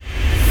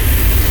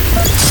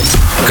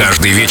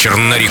Каждый вечер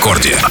на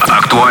рекорде.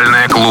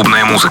 Актуальная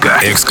клубная музыка.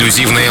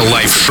 Эксклюзивные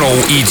лайв-шоу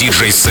и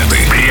диджей-сеты.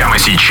 Прямо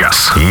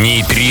сейчас.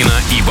 Нейтрино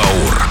и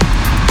Баур.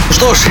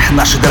 Что ж,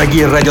 наши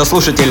дорогие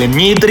радиослушатели,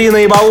 Нейтрино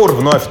и Баур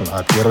вновь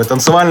на первой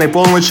танцевальной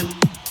полночь.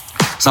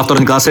 Со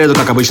вторника на среду,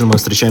 как обычно, мы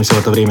встречаемся в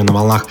это время на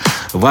волнах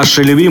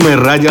вашей любимой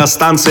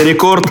радиостанции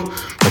 «Рекорд».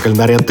 На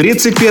календаре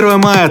 31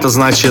 мая, это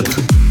значит,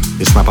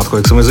 весна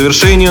подходит к своему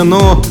завершению,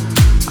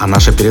 а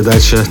наша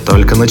передача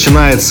только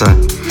начинается.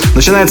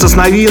 Начинается с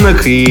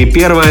новинок, и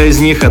первая из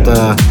них —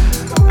 это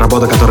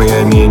работа, к которой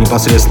я имею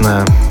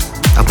непосредственное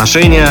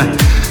отношение.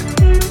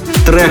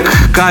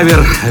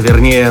 Трек-кавер,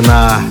 вернее,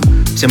 на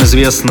всем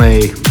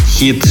известный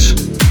хит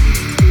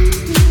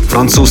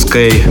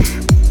французской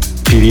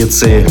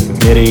певицы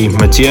Мирей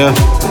Матье.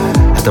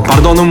 Это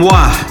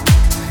 «Pardonne»,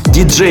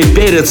 диджей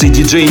Перец и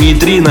диджей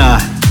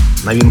Нейтрино.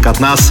 Новинка от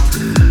нас.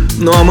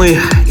 Ну а мы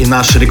и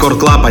наш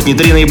рекорд-клаб от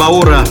Нейтрино и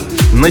Баура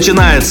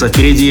начинается.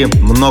 Впереди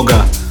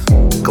много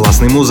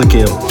классной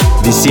музыки,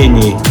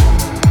 весенней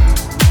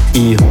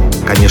и,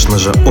 конечно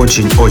же,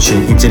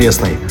 очень-очень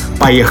интересной.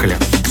 Поехали!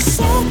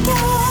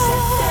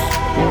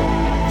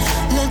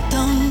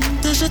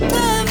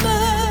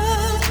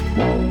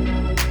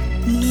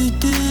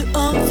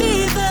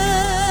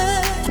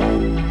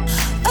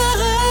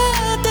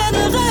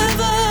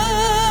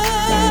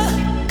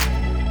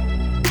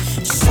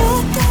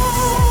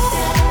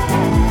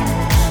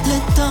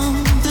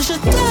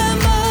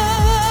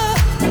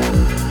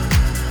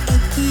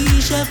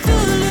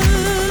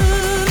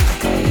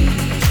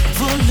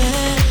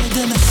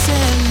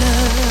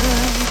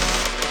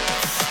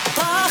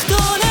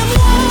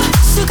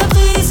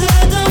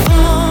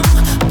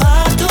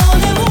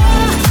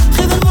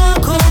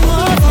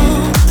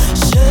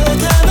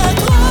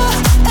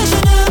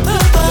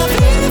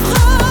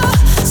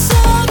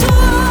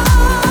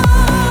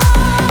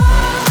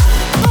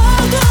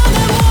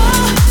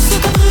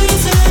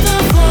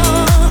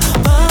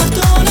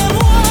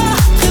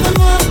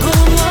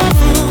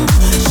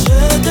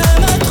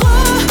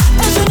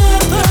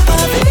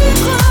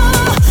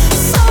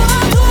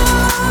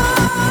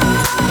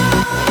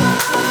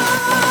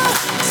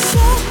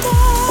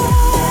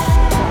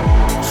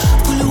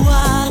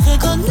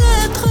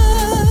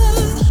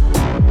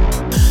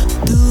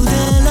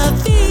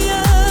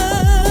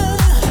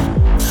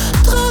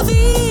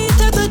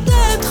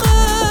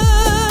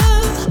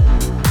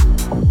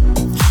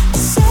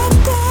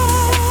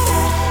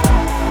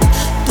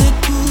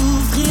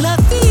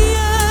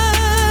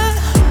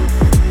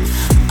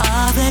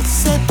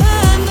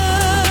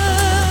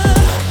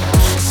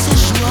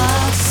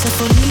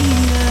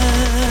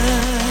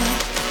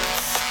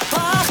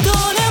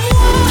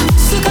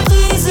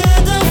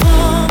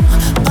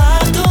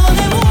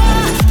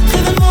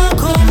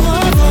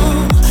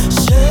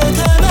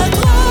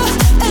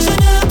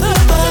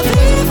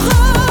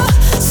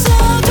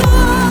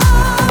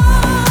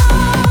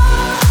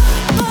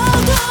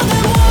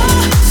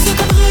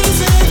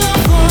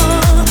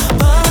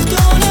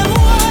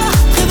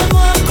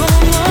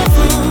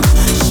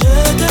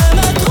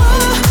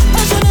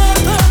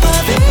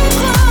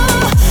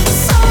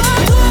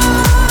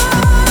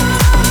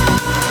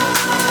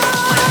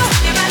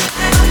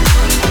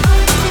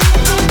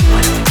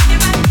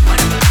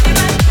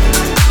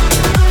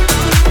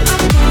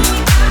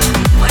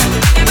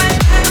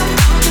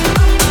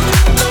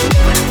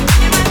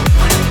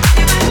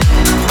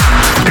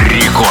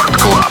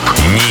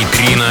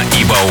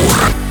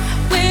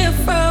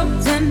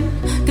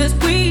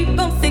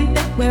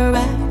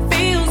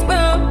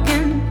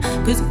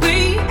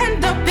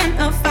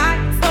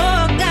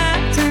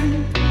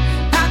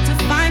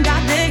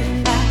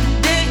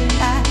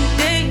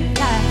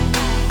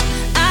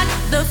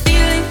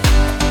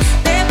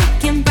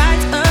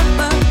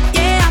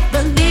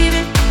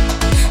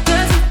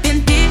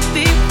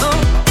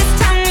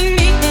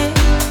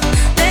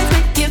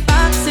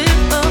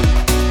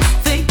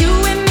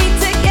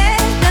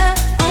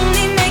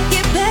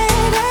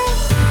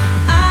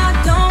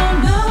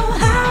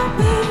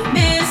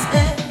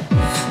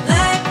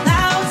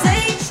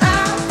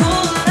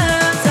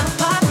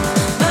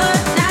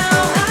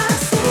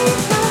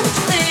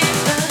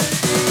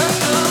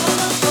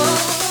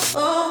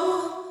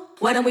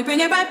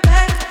 Never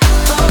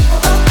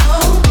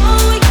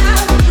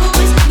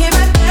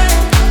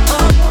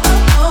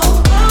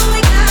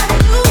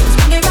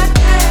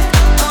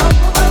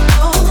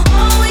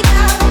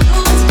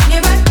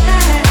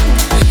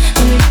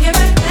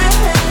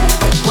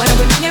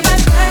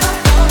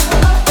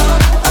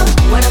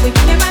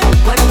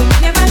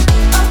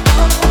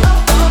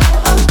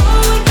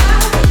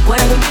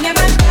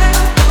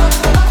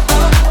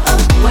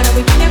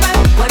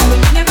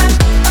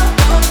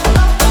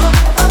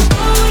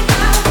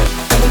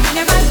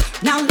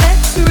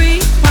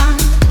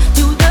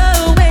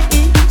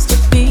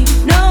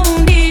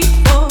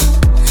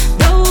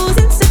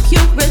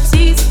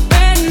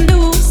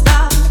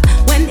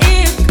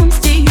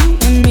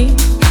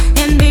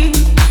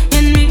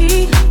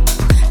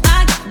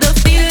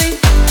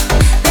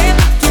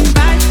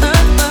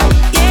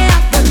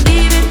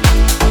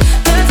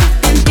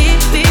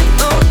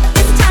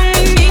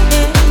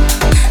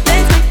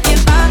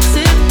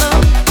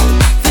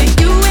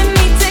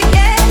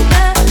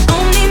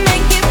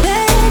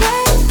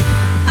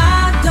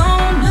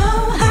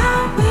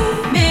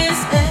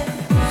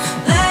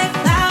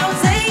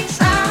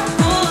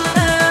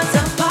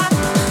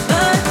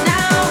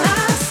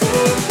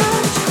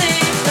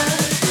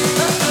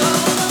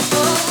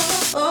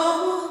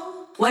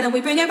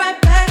bring it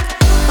right back.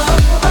 Oh,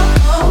 oh,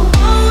 oh,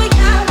 all we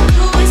gotta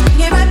do is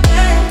bring it right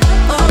back.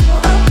 Oh,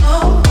 oh,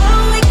 oh,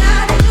 all we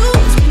gotta do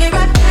is bring it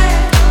right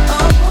back. Oh,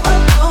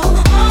 oh, oh,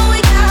 all we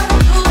gotta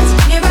do is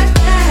bring it right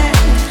back.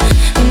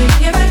 Can we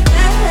bring it right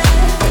back?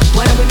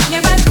 Why don't we bring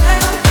it right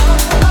back? Oh,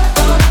 oh,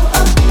 oh,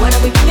 oh, why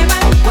don't we bring it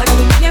right? Why don't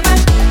we bring it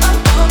right?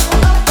 Oh, oh,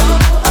 oh, oh,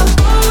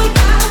 oh, all we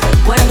got.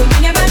 Why don't we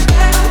bring it right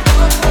back?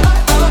 Oh, oh,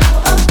 oh,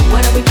 oh,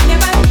 why don't we bring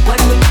it right? Why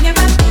don't we bring it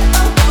right?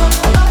 Oh,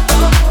 oh,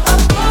 oh, oh,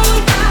 all we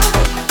got.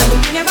 Why don't we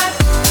bring it right?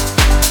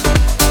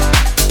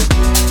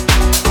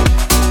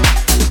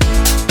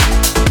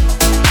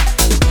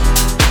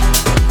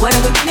 Why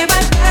don't we bring it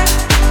right back?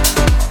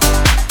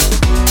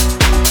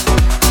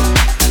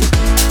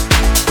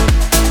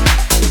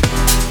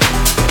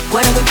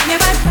 Why don't we bring it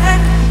right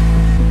back?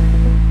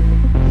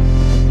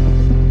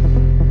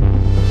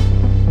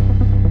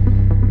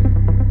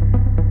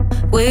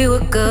 We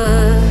were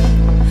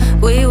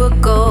good, we were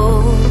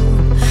gold,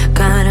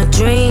 kind of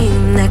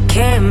dream that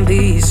can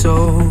be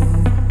sold.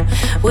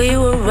 We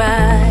were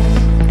right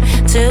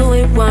till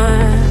we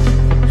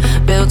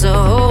weren't, built a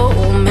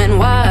home and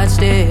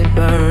watched it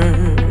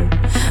burn.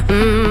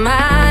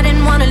 I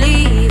didn't wanna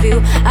leave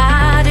you,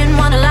 I didn't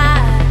wanna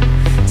lie.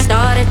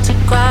 Started to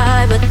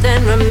cry, but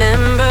then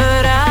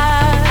remembered I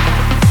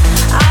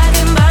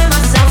can buy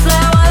myself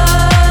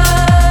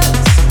flowers,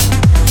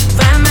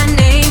 write my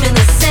name in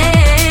the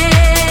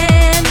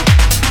sand,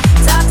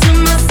 talk to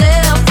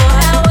myself for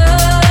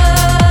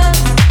hours,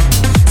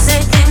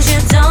 say things you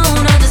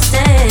don't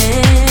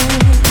understand.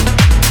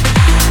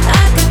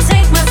 I could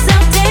take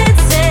myself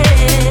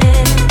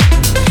dancing,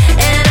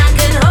 and I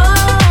could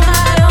hold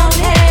my own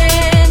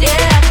hand.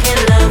 Yeah, I can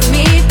love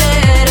me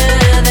better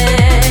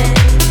than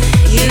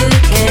you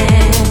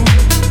can.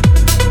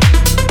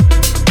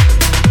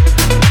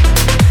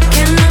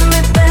 Can love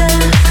me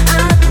better,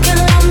 I can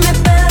love me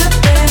better,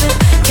 baby.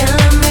 Can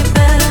love me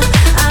better,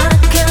 I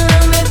can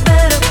love me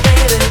better,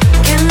 baby.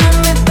 Can love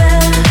me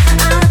better,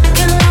 I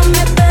can love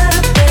me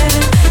better,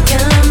 baby.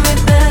 Can love me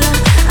better,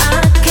 I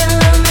can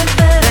love me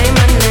better. Paint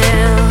my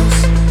nails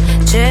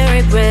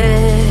cherry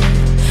red,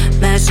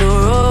 match the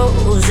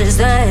roses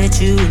that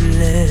you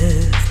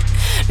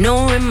left. No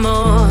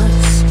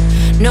remorse,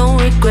 no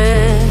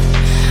regret.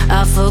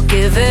 I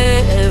forgive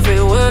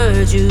every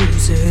word you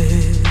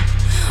said.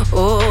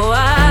 Oh,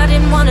 I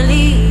didn't wanna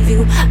leave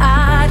you,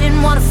 I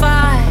didn't wanna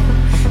fight.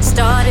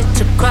 Started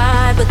to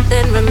cry, but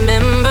then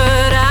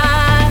remembered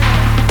I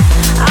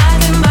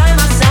can buy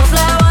myself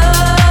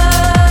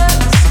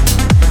flowers,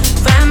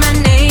 write my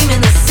name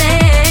in the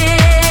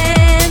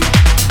sand,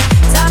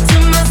 talk to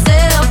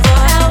myself for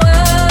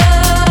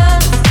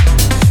hours,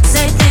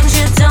 say things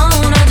you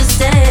don't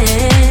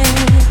understand.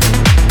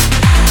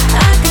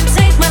 I could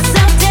take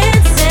myself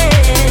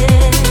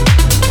dancing,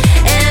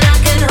 and I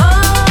can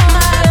hold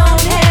my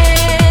own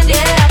hand.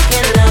 Yeah, I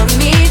can love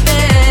me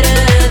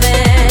better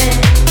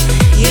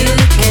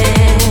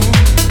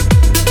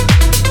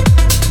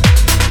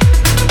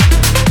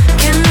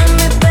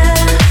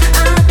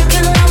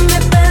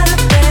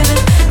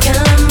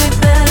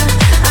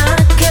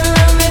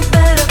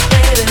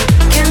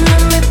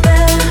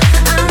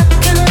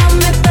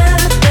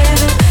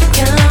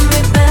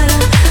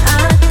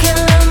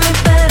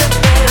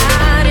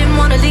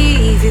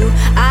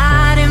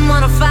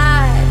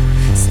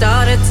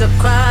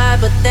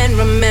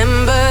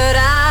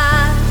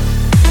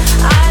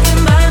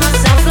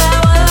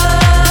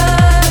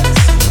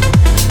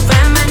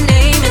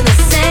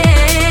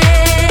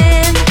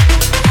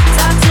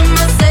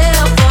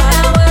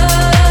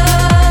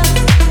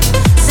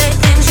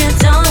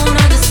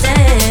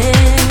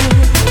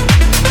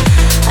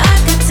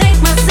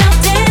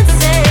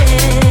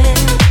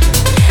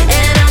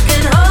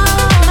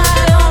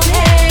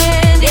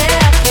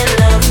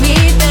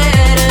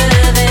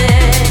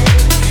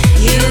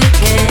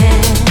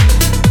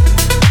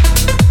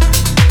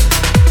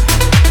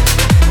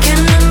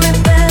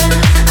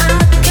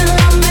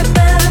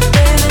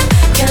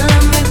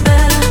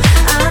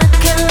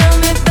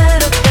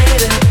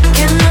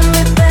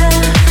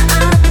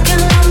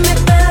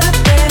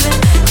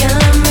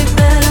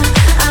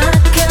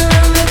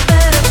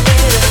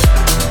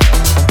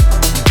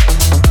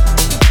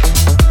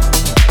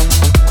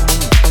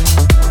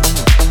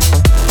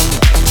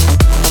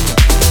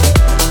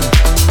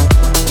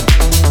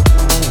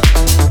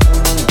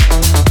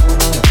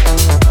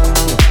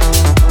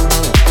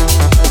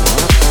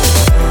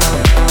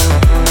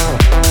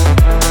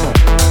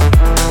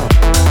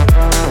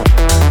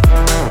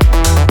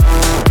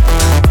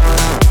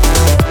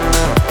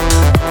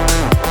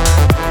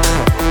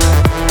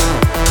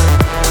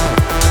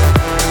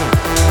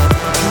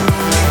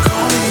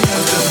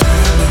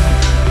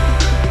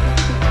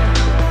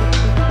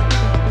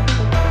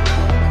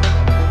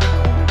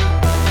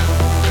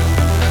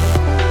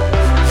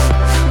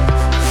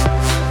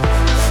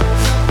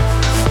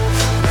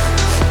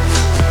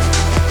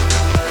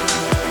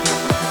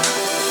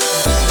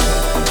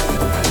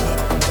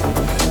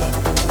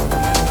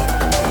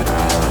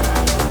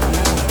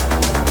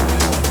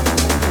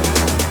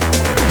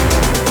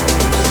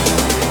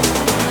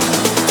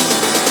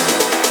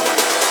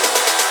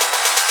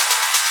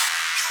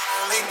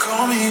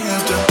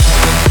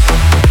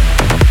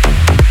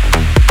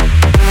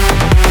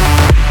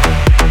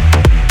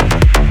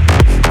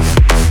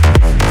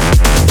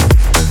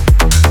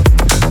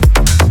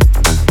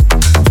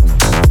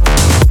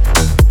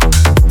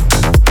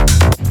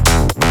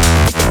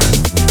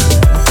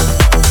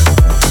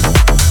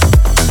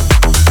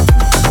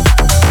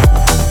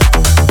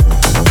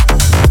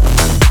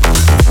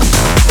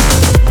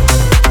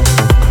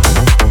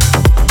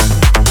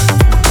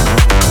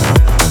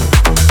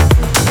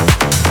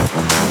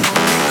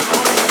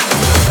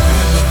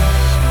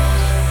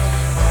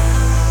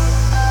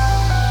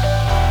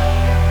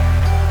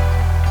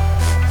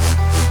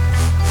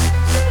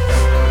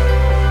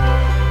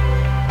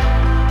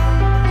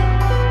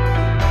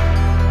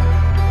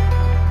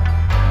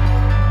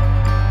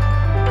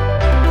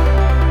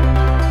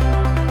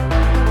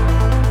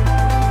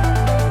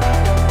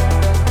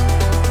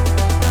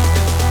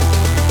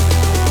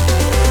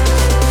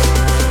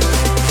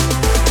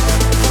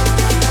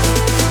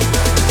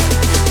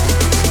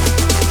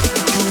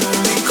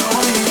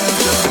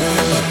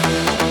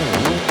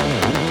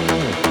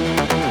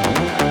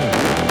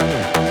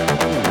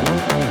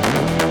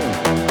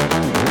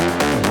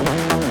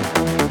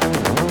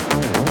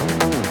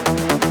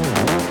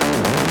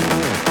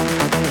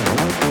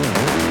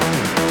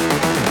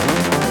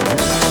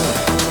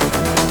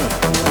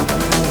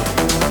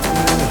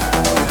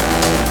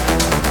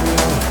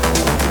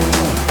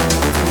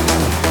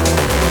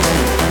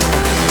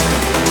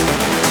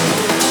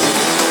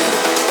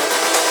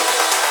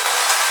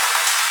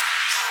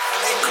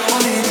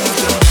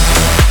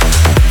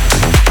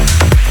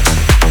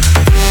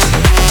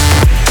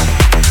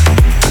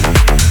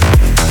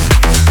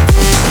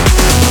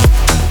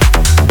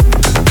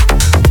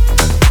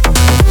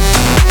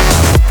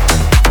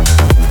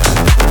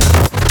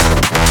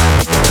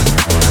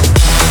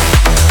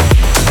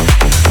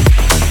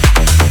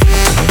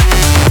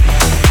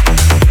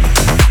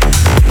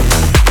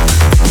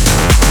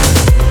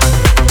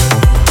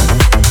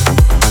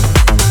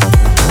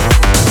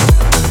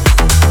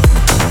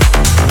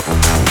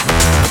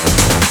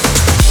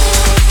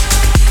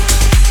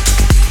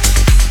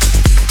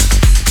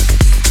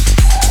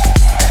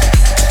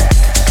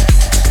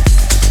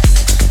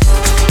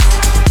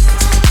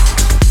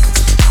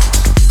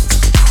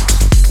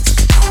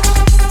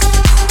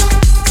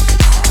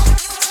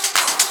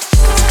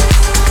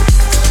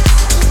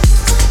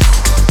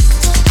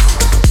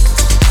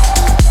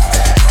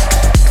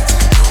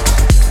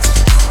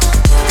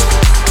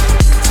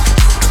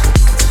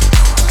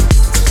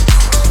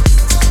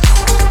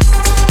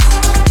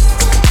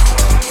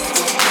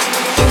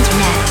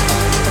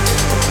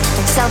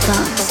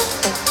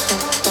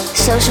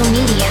social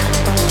media,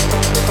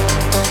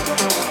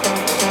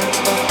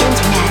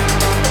 internet,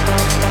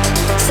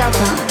 cell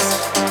phones,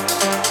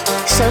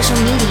 social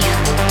media,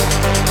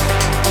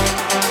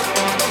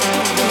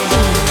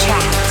 being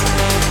tracked,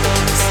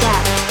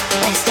 step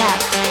by step,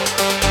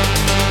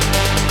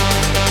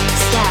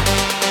 step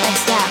by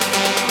step,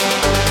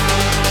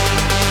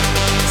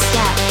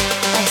 step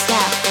by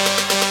step,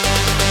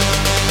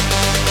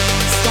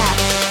 step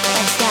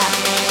by step.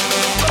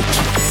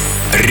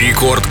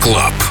 Рекорд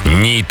Клаб,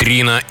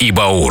 Нейтрино и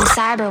Баур.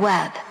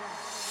 Cyberweb.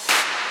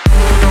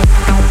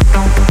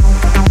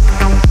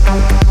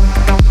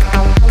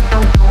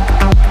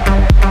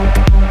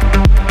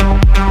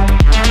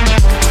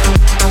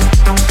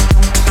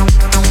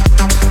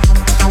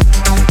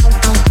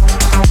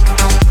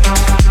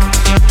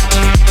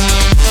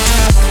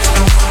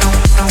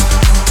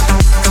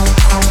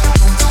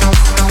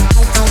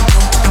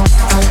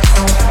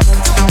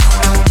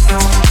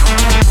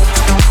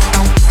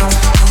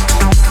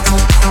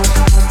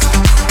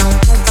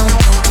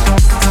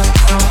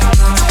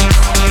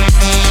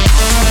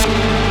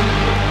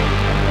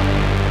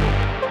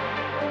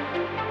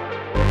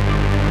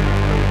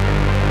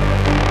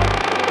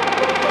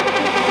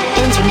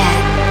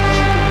 Internet,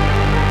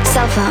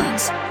 cell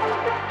phones,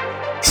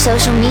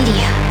 social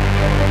media,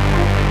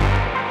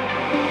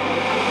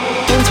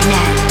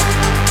 internet,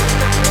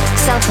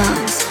 cell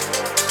phones,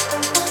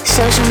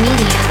 social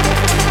media,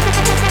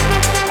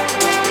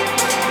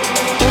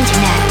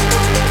 internet,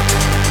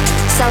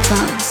 cell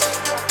phones,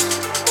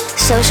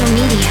 social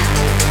media,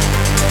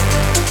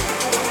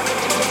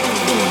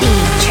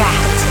 being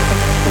tracked,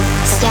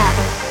 step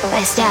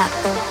by step,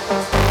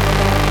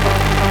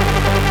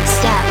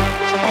 step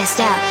by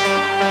step,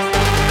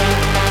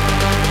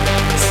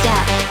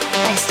 step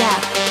by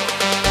step,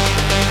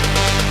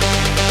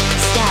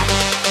 step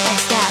by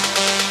step.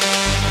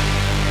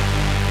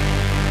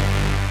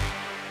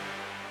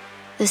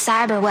 The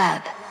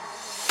Cyberweb.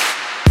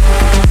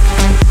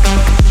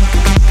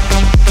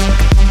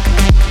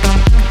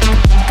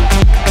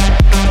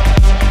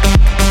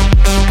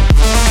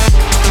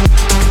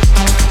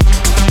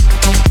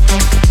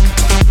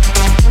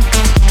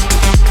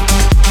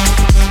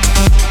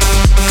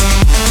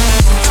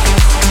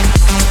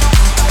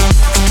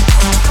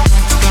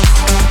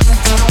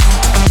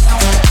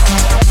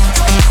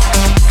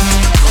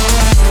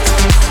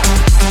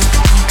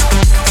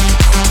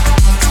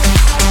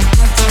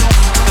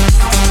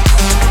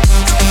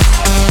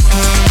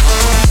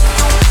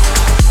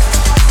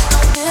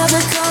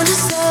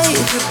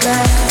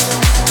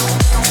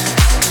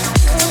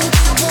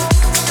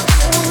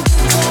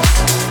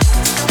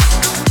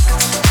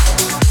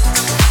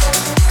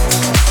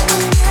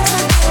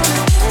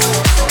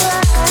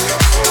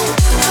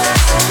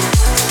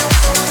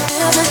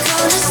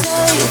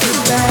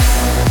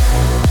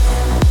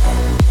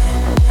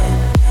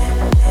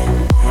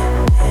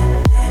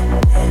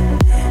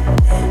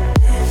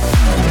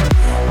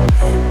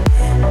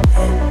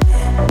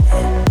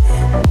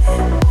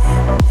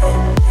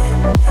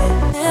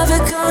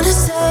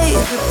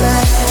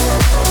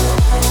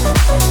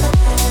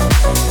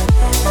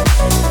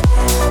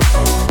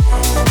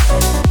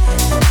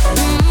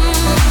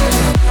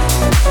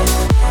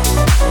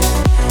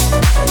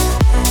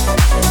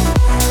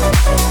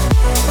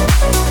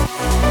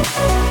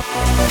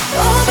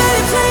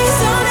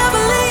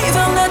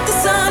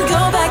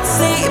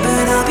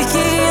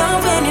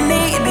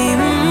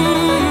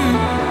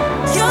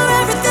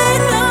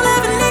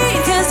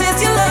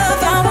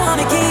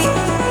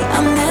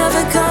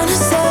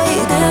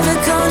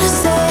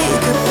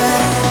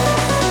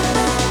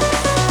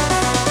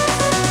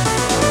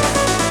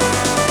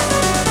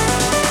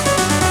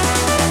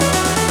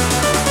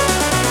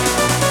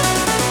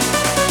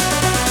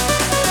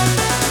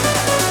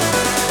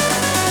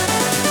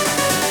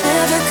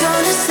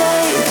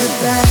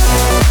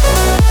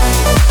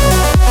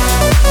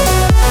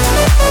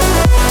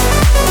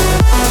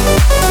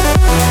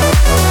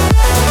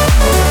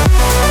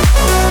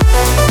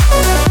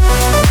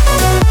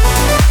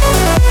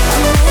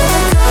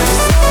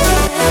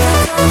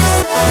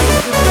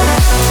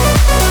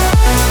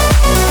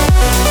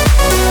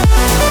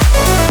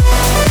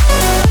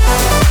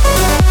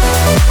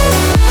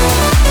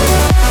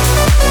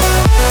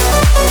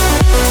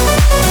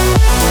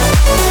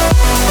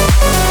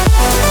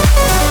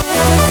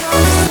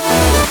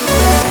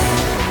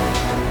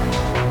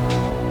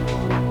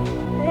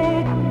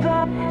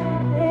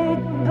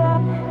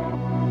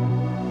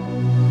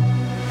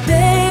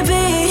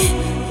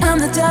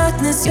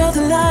 darkness, you're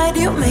the light.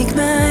 You make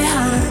my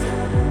heart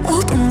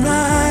open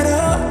right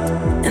up.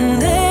 And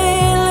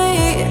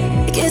daily,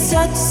 it gets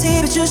hard to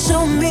see, but you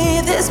show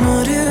me there's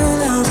more to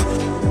love,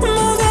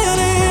 more than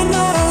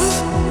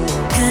enough.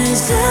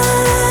 'Cause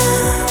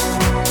I'm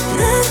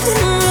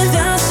nothing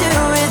without you,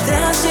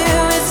 without you,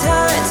 it's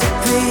hard to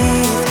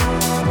breathe.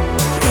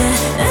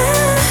 Yeah,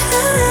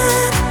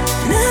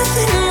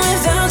 nothing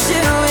without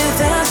you,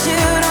 without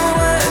you don't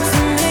work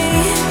for me.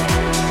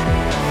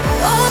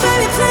 Oh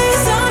baby,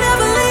 please don't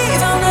ever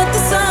leave. I'll let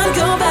the sun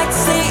go back to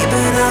sleep,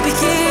 but I'll be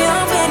here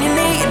when you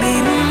need me.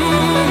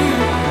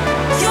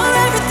 You're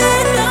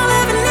everything I'll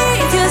ever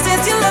need, 'cause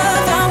it's your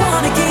love I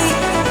wanna keep.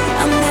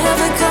 I'm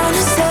never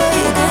gonna say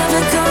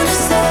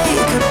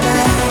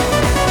goodbye.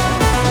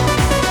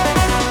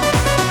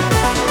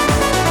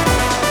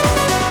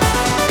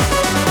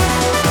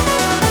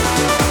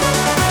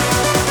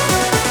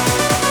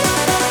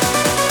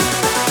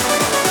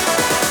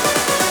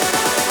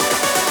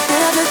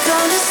 Never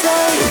gonna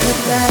say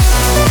goodbye.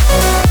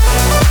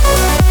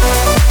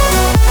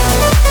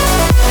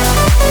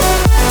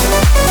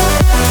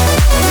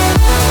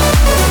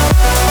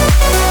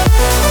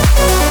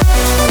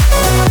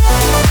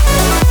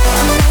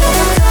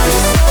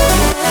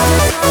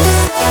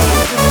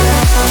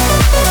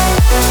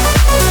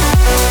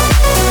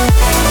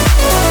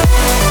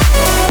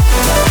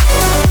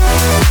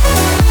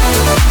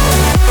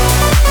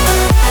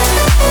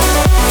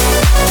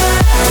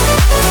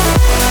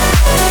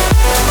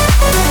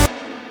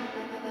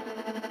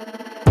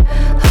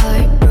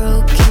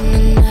 Heartbroken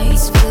and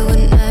nights filled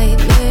with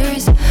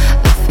nightmares.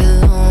 I feel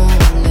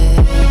lonely.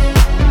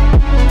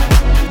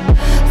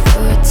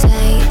 Throw it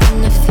tight in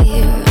the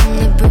fear and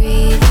the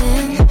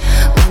breathing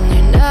when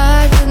you're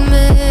not with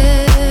me.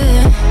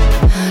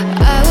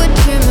 I would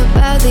dream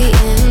about the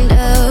end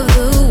of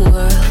the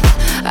world.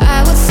 I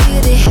would see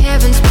the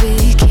heavens be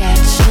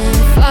catching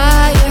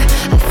fire.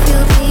 I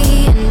feel the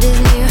end is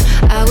near.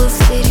 I will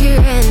sit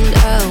here and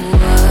I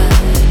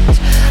watch.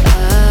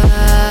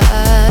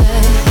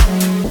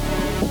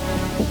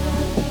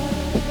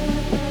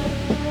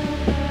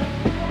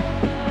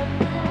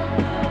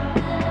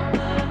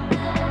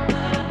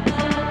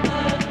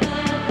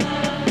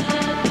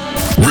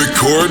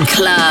 Рекорд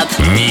Club.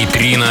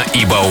 Нейтрино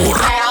и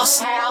Баур.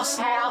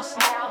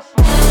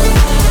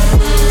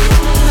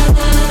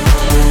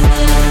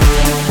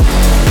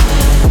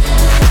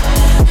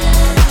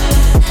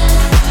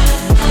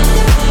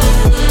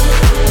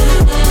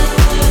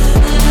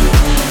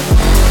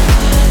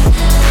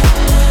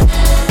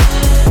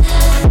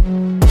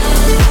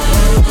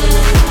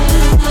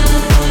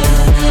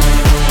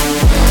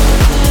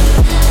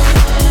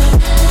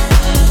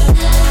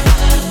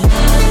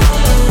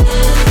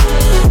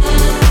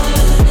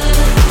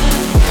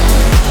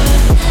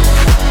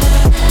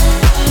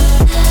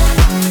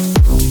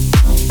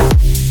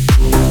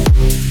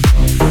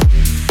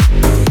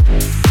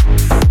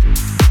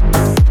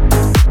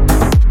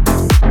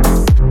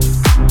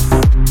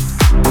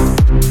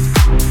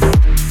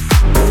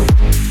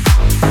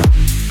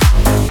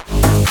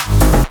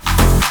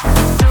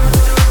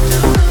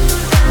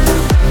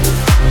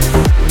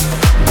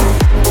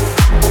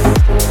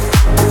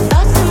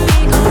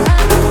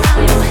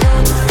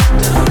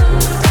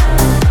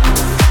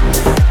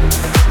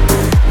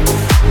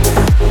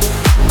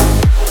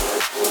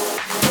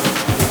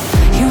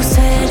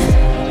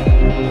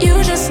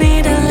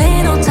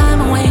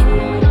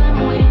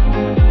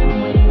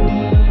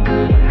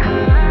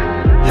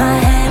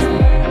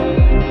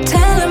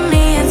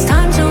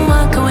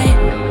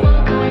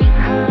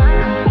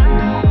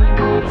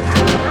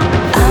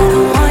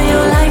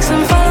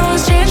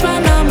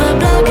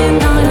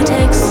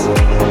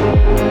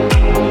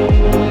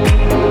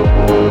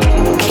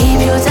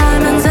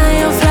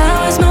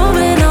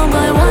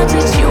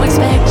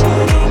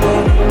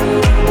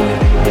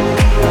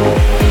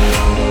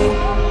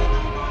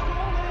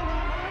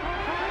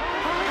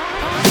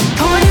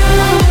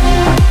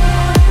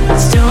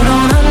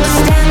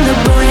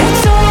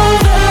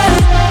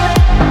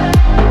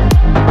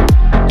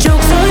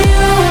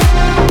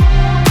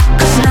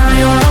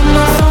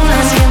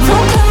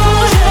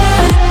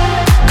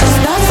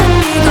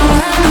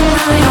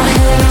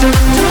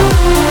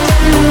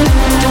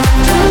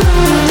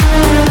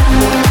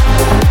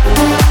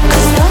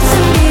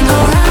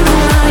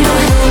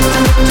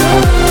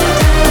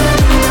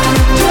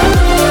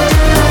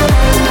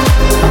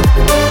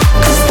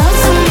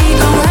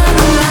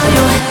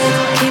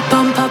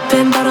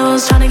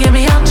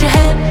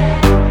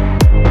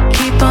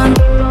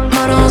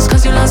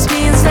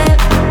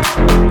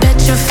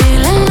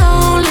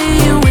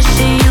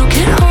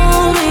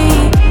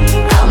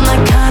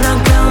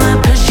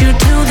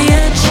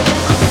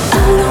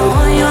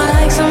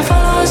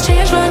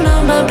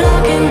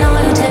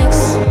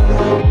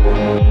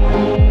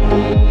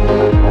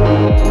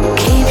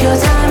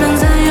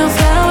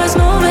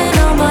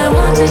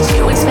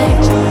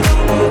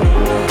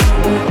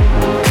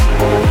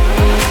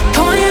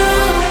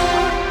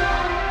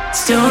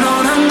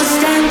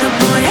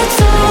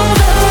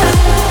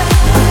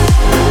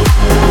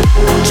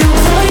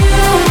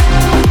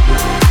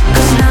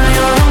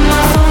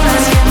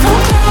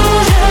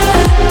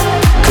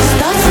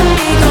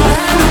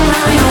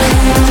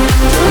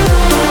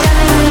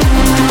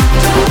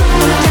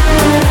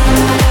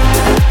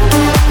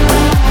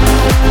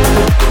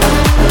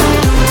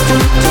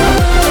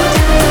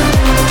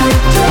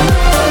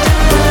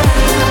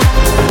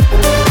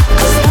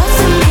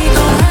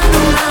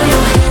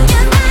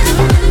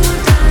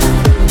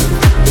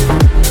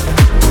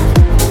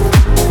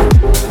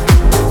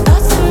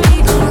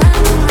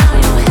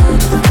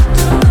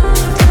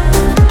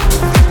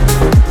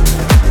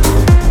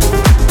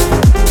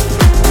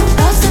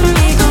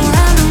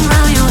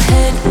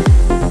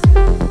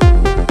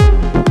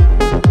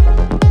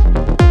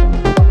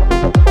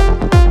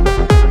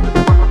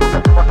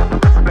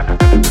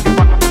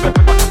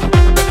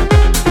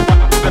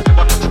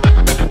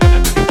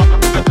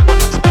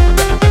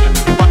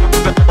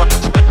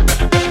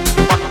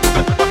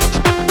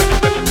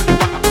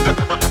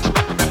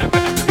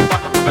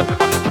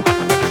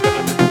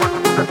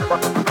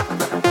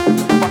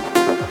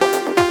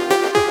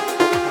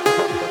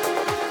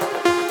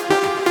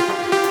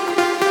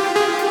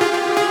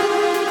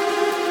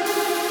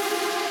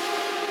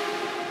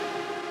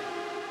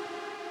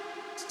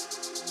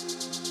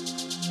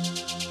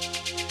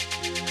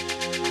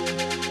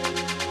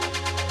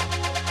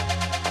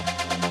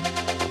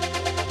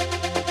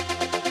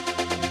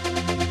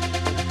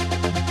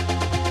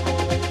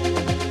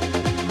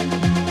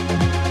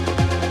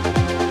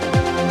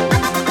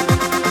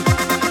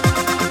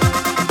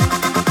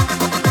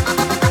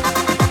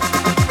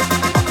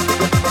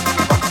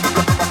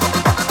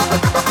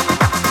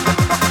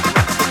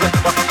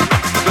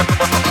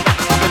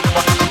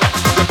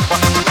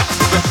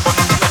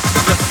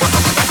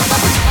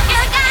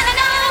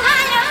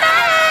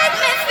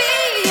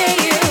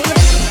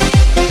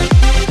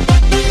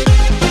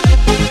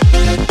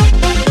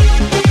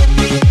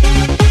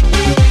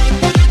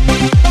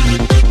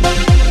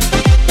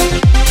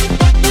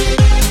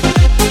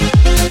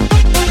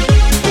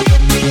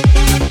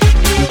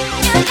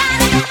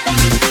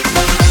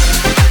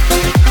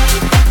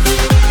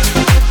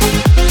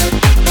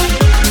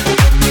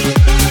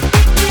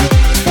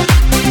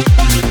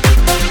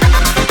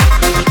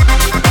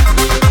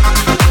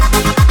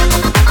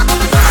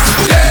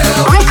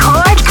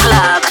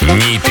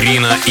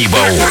 и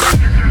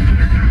Baur.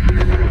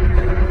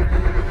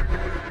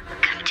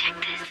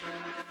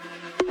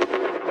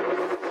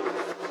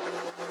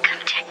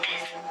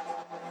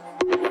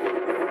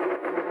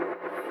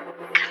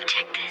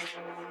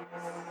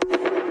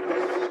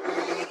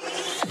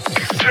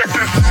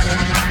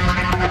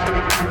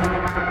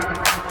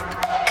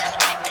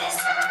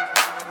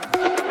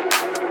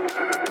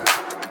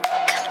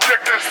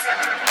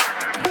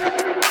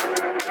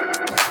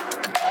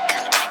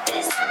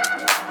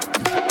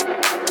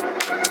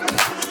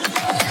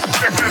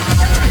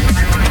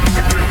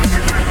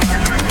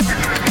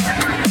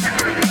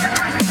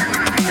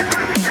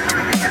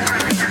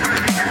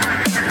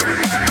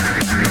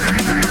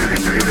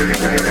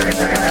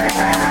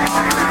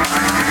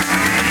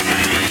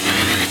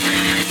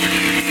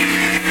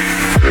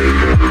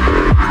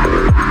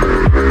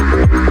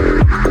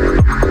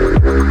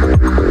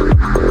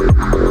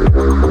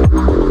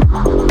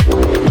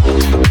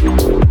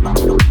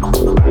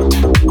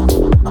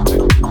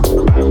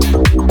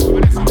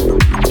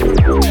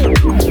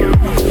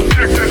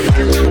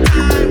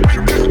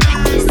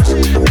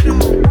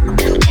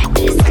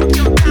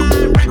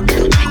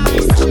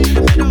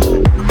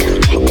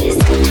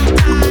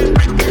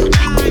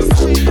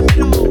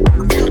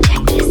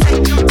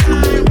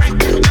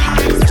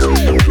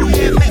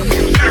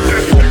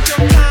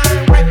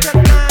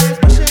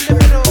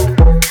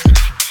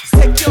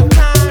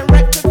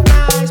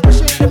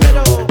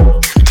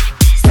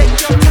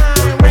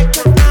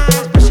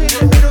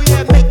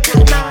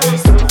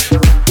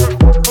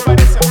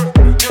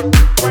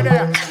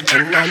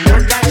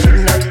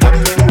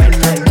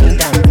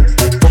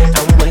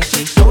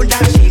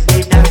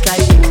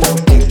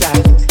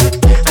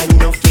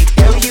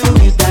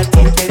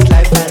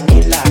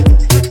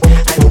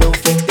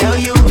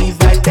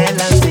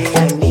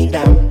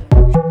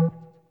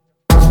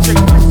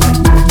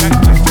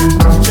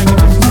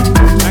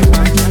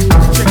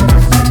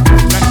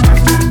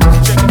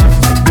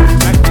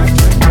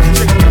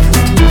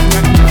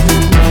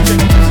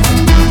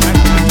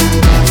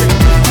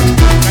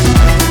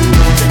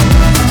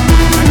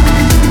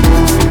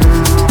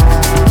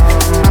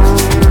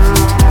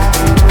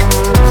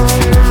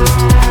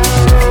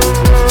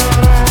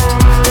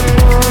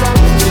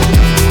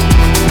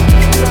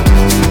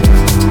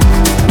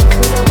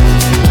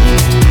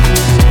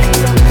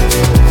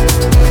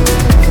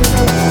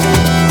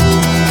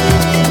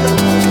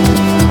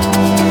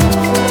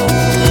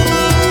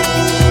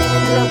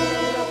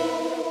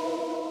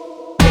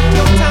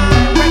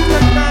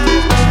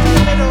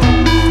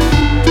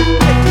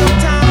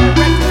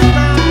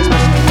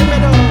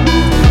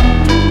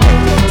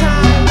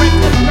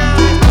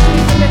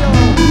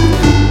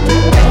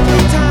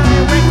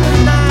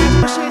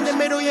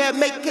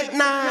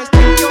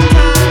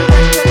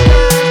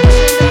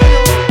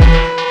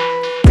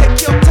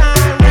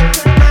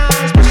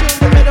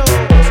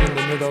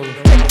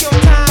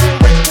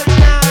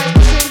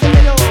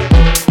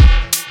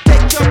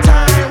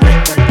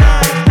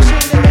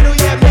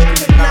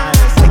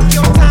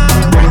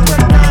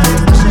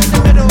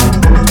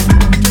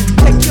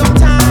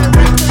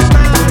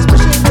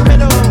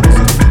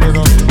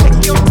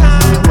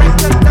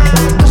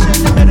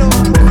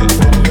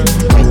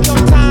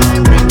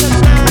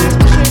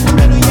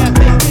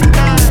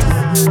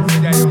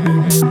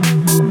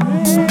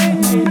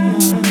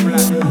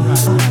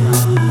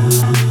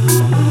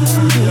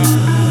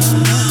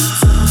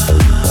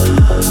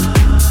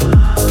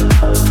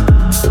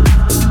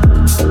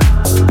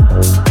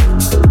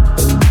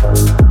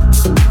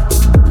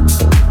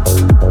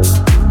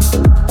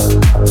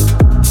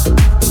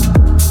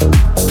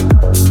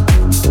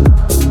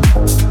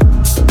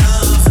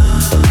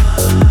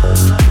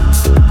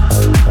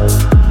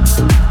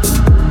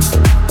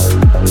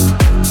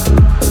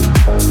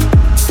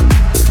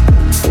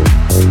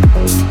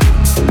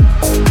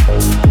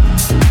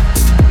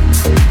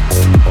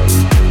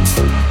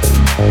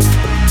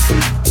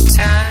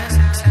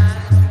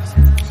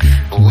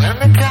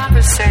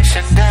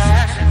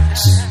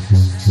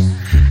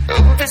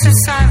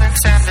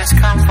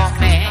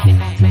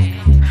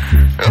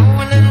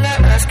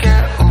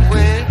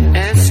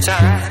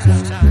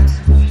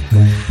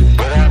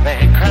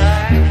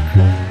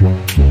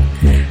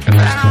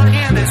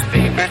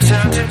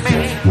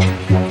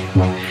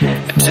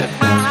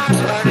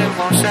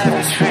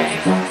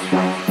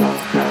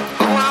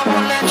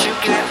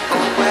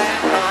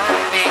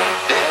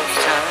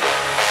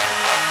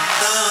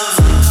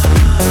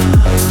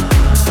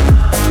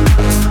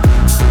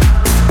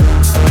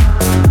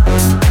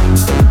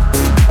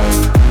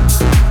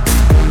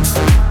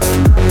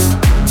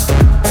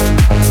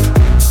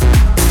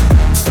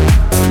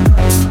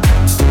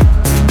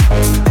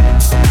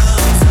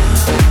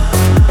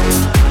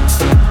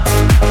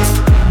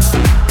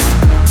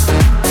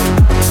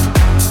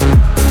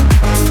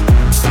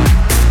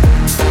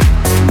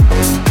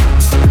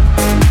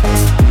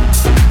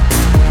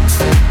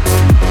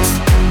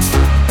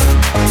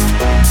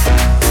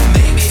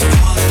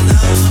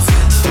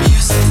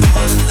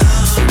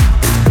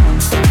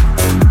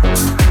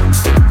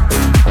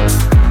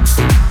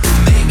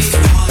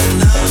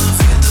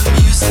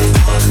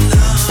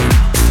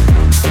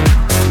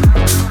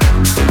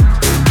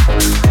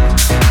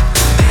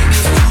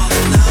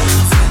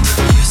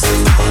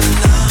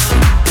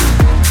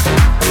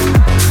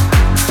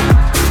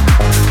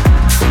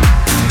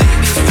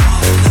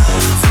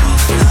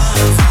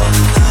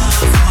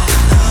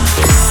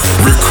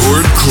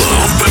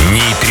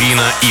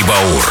 и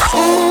Baur.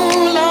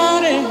 Ooh,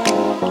 Lordy,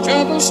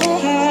 trouble so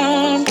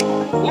hard.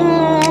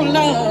 Ooh,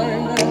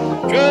 Lordy,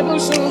 trouble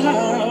so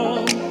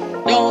hard.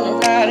 Don't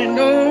nobody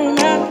know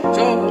my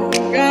trouble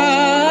but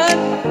God.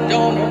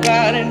 Don't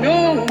nobody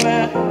know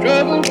my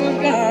trouble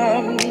but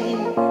God.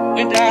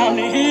 Went down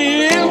the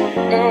hill,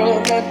 early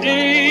of the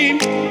day.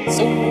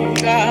 So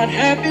got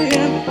happy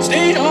and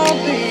stayed all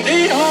day,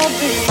 stayed all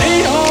day,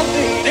 stayed all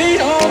day,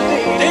 stayed all day,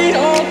 stayed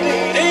all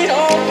day, stayed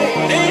all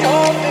day, stayed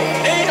all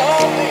day, stayed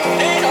all day,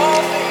 stayed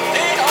all day,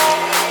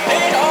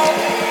 stayed all day, stayed all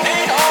day, stayed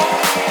all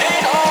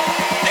day,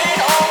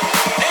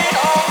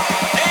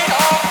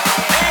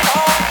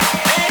 stayed all day, stayed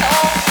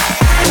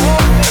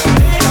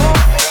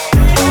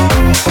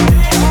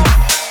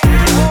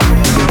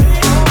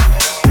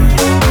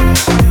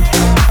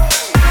all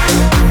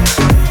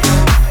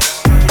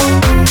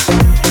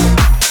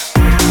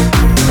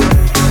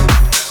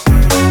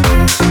day, stayed all day,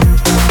 stayed all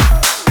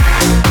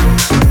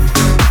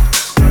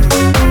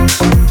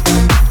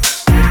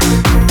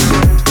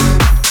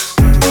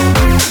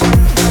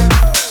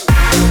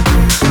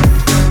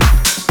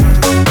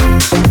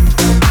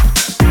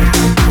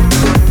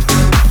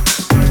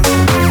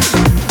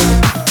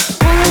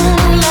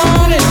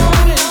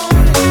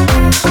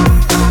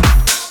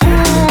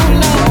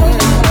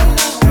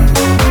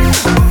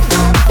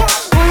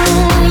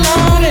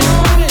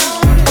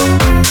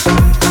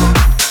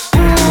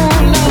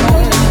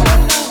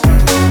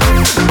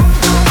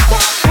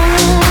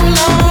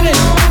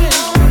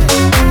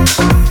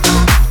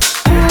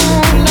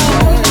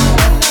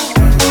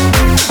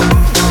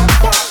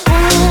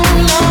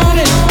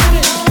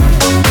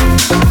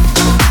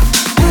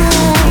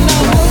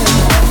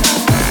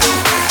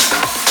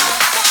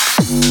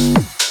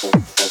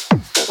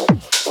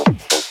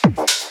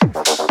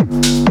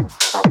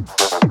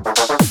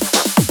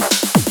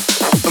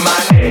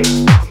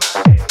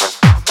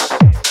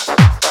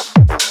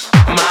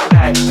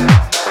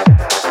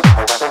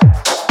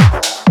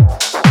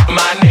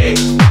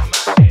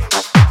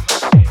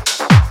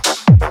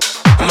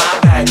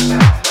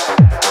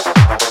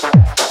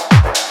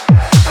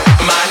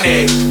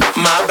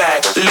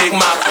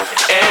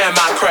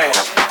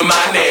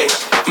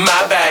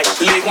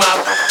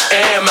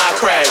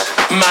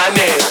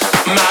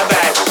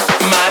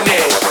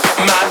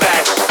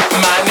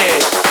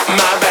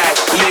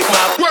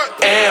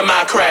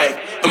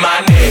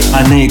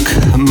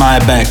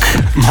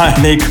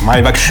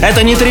My back.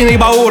 Это Nejtrino и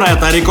Baur,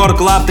 это Рекорд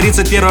Клаб,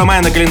 31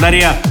 мая на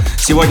календаре.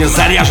 Сегодня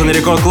заряженный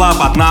Рекорд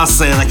Клаб от нас.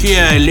 Это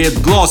Khia,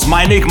 LittGloss,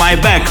 My Nick,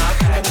 My Back.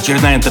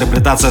 Очередная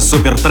интерпретация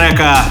супер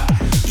трека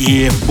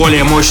и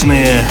более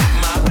мощные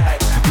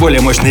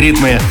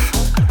ритмы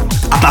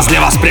от нас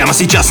для вас прямо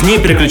сейчас. Не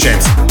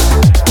переключаемся.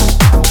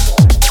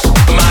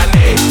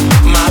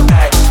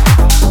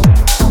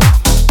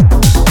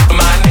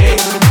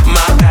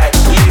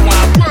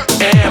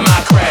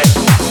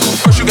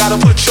 Gotta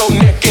put your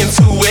neck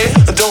into it.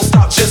 Don't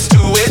stop, just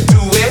do it,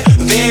 do it.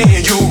 Then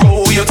you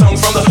roll your tongue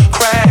from the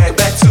crack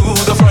back to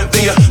the front.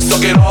 Then you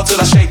suck it all till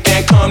I shake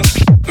and come.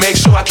 Make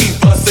sure I keep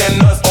busting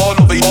nuts all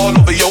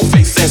over your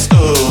face and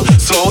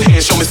stuff. Slow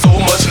head, show me so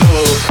much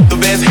love. The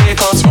best head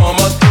comes from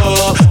a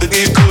thug. The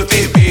dick good,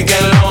 thick, big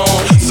and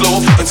long.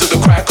 Slow until the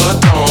crack of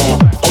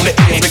dawn. On the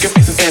edge, making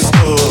faces and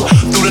stuff.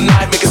 Through the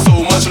night, making so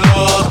much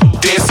love.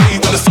 Dead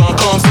sweet when the sun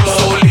comes up.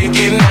 So lick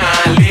it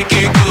now, lick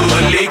it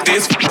good, lick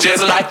this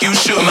just like you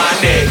should. My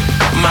neck,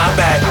 my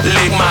back,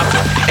 lick my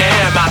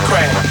and my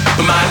crack.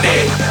 My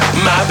neck,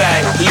 my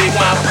back, lick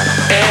my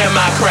and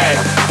my crack.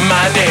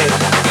 My neck,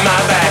 my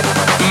back,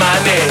 my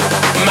neck,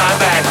 my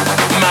back,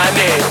 my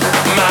neck,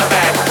 my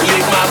back,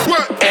 lick my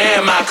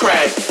and my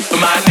crack.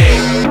 My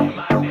neck.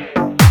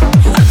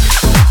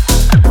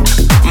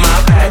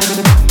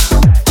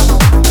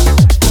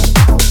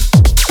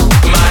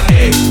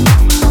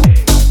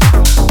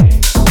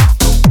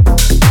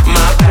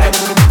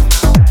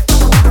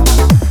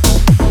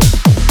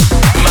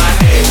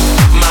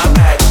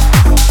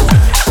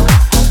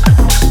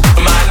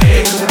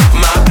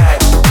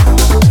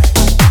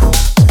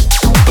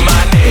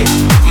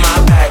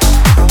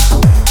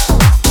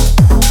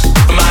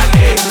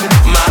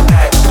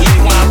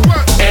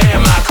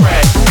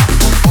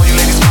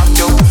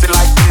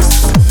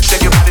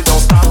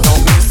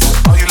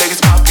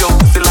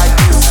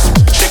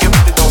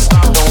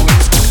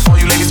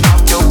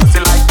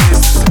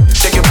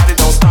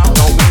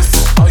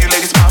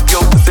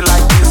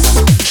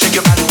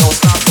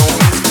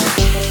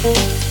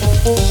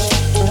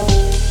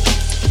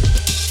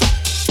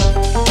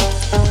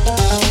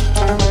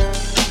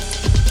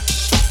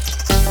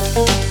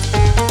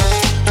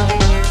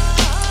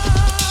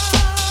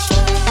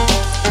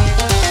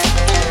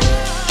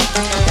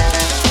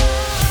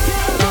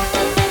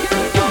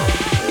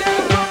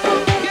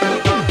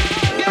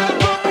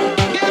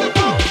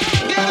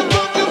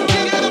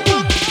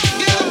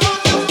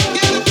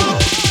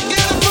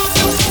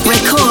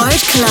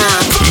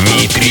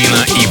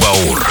 Nejtrino и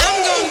Baur.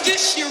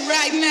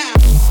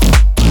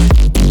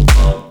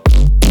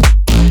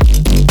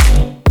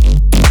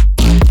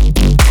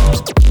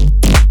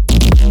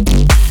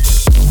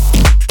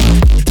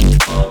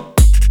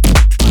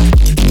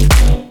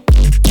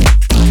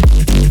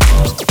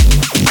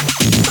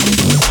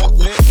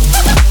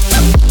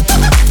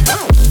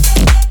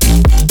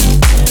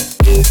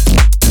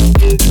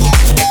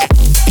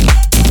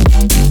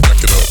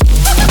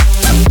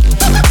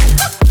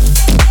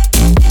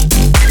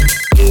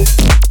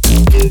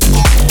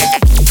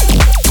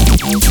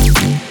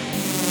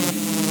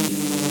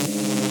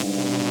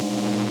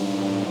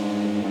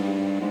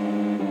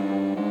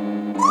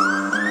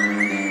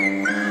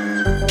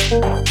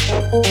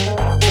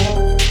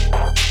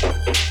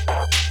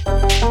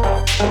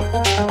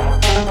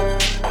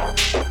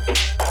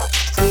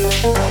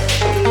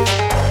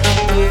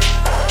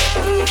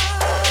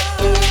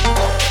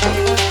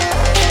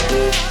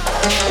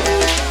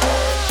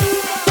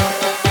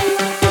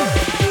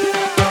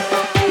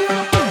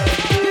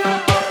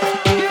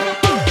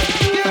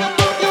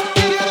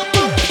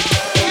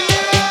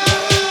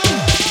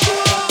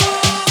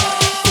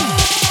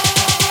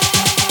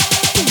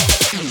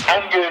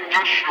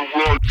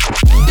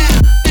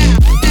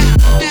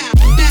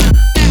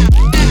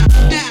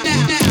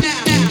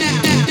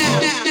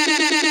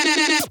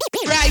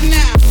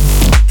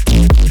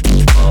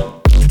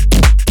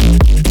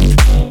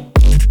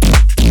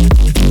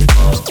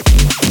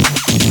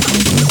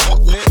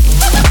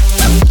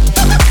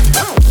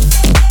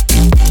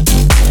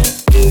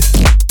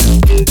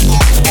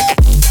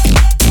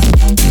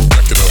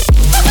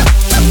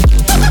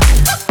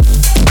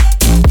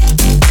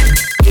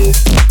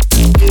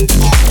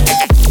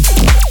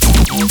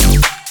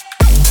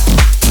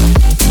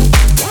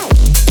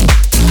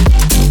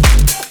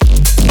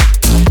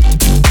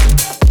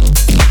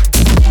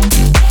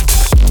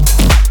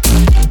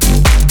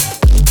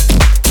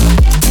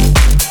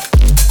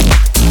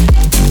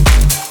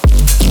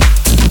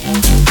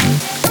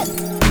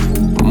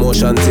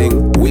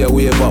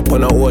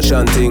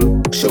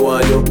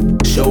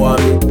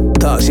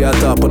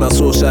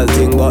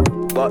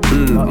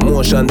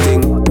 Motion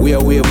thing, we a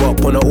wave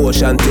up on a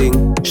ocean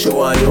thing. Show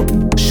on you,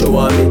 show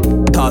on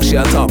me. Talk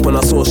shit up on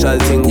a social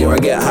thing. Yeah, I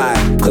get high,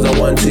 cause I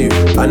want to.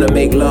 And I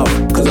make love,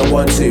 cause I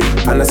want to.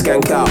 And I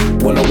skank out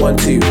when I want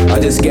to. I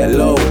just get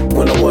low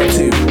when I want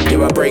to.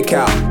 Yeah, I break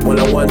out when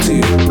I want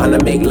to. And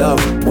I make love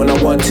when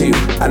I want to.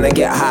 And I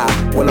get high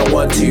when I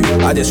want to.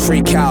 I just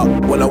freak out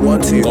when I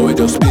want to. Go it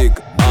just big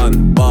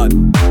and bad.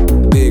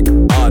 Big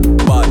and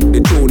bad. They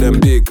tune them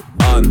big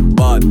and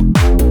bad.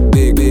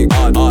 Big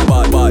and bad,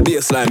 bad.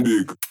 Baseline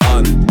big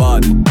and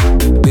bad.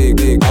 Big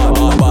and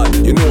bad.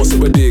 You know so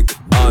we big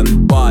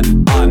and bad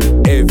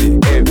and heavy.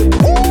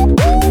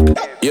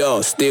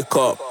 Yo, stick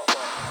up.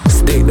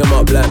 Stick them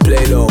up like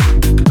Play-Doh.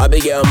 I be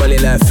getting money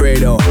like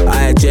Fredo. I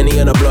had Jenny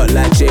on the block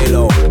like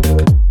J-Lo.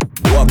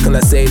 What can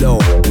I say though?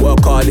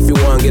 Work hard if you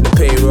want, get the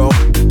payroll.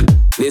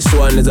 This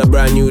one is a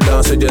brand new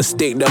dance, so just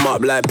stick them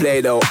up like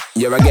Play-Doh.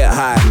 Yeah, I get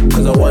high,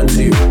 cause I want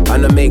to.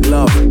 And I make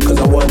love, cause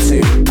I want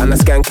to. And I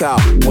skank out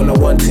when I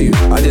want to.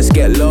 I just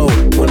get low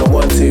when I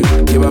want to.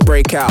 Yeah, I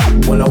break out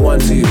when I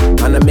want to.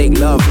 And I make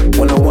love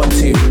when I want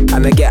to.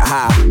 And I get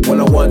high when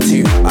I want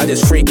to. I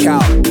just freak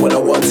out when I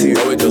want to.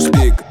 Oh, it just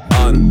big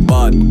and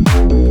bad.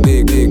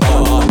 Big and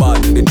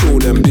bad. They throw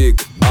them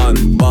big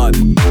and bad.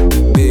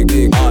 Big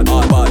and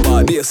bad,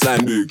 bad.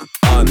 Baseline big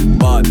and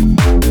bad.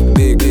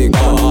 Big and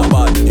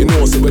bad. You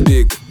know so we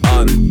big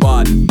and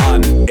bad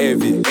and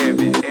heavy.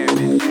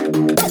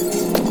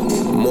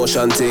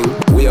 Motion thing,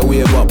 we a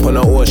wave up on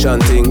a ocean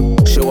thing.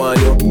 Show on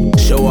you,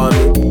 show on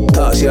me.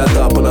 Talk shit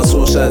up on a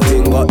social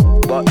thing, but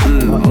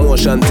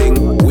motion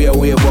thing, we a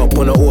wave up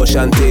on a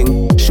ocean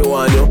thing. Show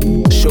on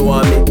you, show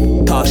on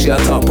me. Talk shit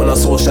up on a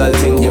social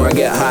thing. Yeah, I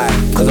get high,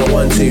 cause I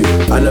want to.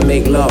 And I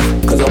make love,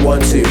 cause I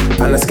want to.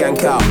 And I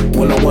skank out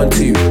when I want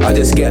to. I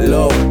just get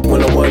low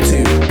when I want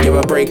to. Yeah,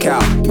 I break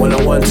out when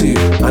I want to.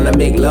 And I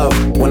make love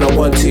when I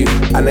want to.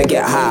 And I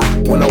get high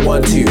when I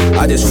want to.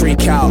 I just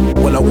freak out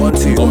when I want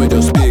to. Go it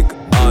just big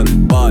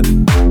and bad.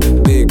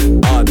 Big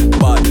and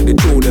bad. They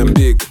throw them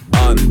big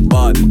and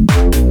bad.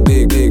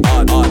 Big and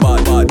bad,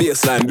 bad.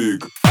 Baseline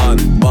big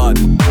and bad.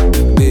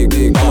 Big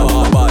and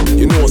bad.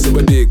 You know so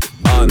we big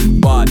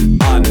and bad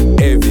and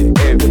heavy.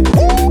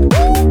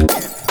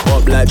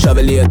 Up like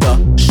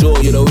travelator, show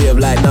you the wave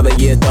like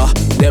navigator.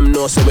 Them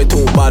know so we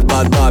too bad.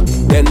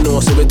 Them know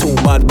so we too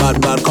bad.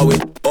 Cause we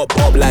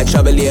up like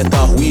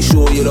travelator. We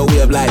show you the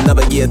wave like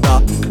navigator.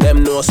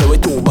 Them know so we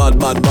too bad.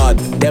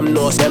 Them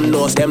know so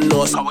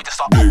we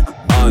just up big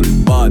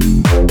and bad.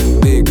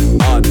 Big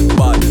and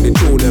bad. They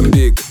throw them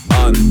big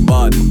and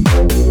bad.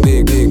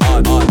 Big and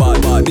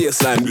bad.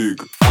 Baseline big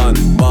and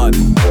bad.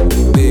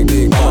 Big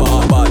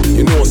and bad.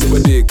 You know so we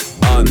big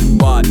and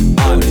bad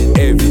and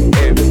heavy.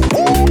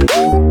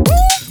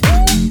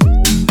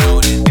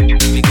 Loaded,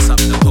 mix up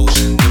the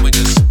potion, then we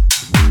just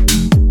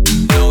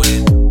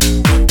loaded.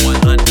 Put one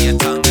under your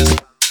tongue, just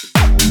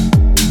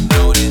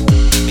loaded.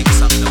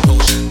 Mix up the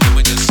potion, then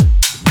we just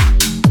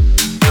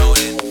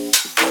loaded.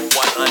 Put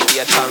one under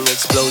your tongue,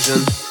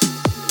 explosion.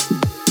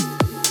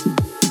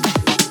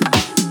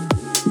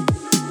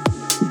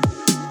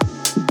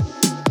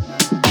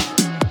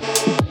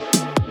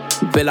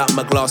 Fill up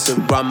my glass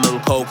with rum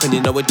and coke, and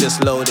you know we're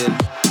just loading.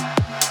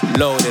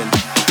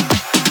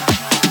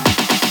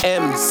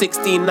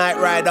 M16 Night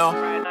Rider.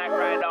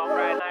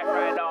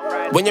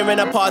 When you're in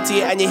a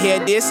party and you hear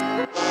this,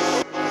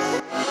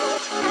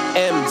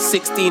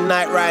 M16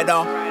 Night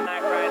Rider.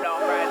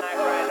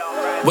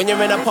 When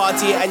you're in a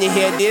party and you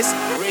hear this,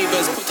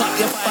 ravers, put up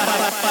your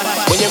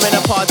fire. When you're in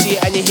a party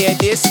and you hear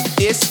this,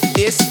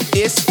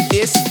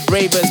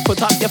 ravers,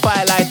 put up your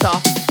fire lighter,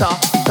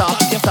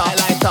 fire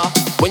lighter.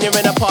 When you're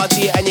in a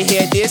party and you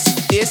hear this,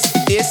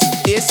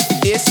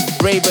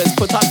 ravers,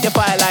 put up your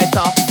fire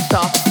lighter,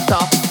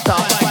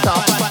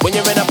 When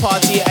you're in a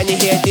party and you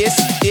hear this.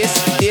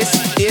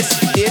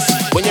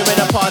 When you're in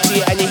a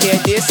party and you hear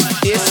this.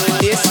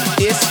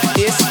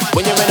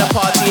 When you're in a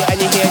party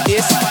and you hear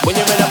this. When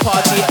you're in a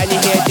party and you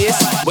hear this.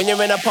 When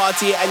you're in a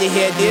party and you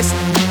hear this.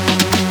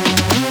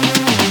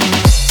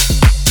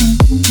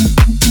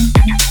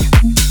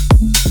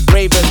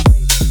 Ravers.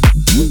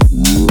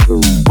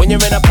 When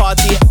you're in a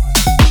party.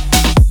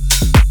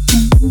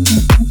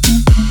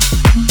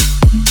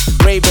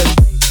 Ravers.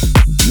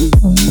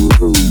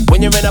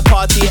 When you're in a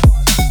party.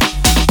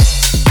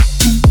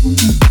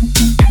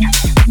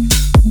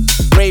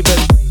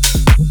 Ravers.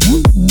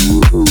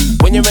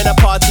 When you're in a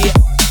party.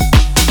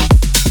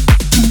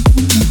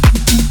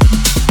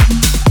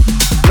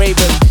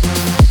 Ravers.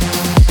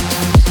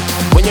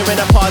 When you're in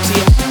a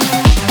party.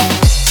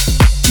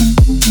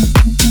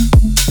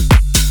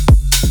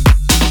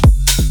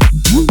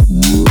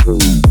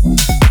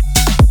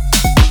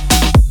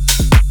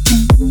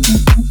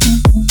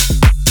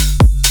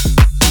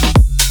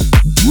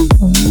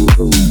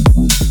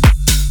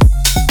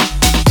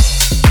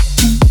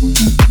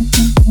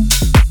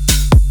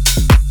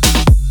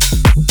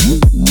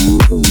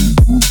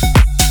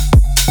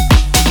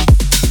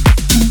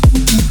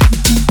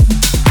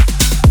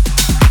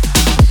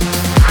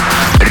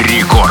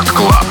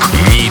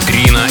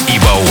 Нейтрино и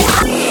Баур.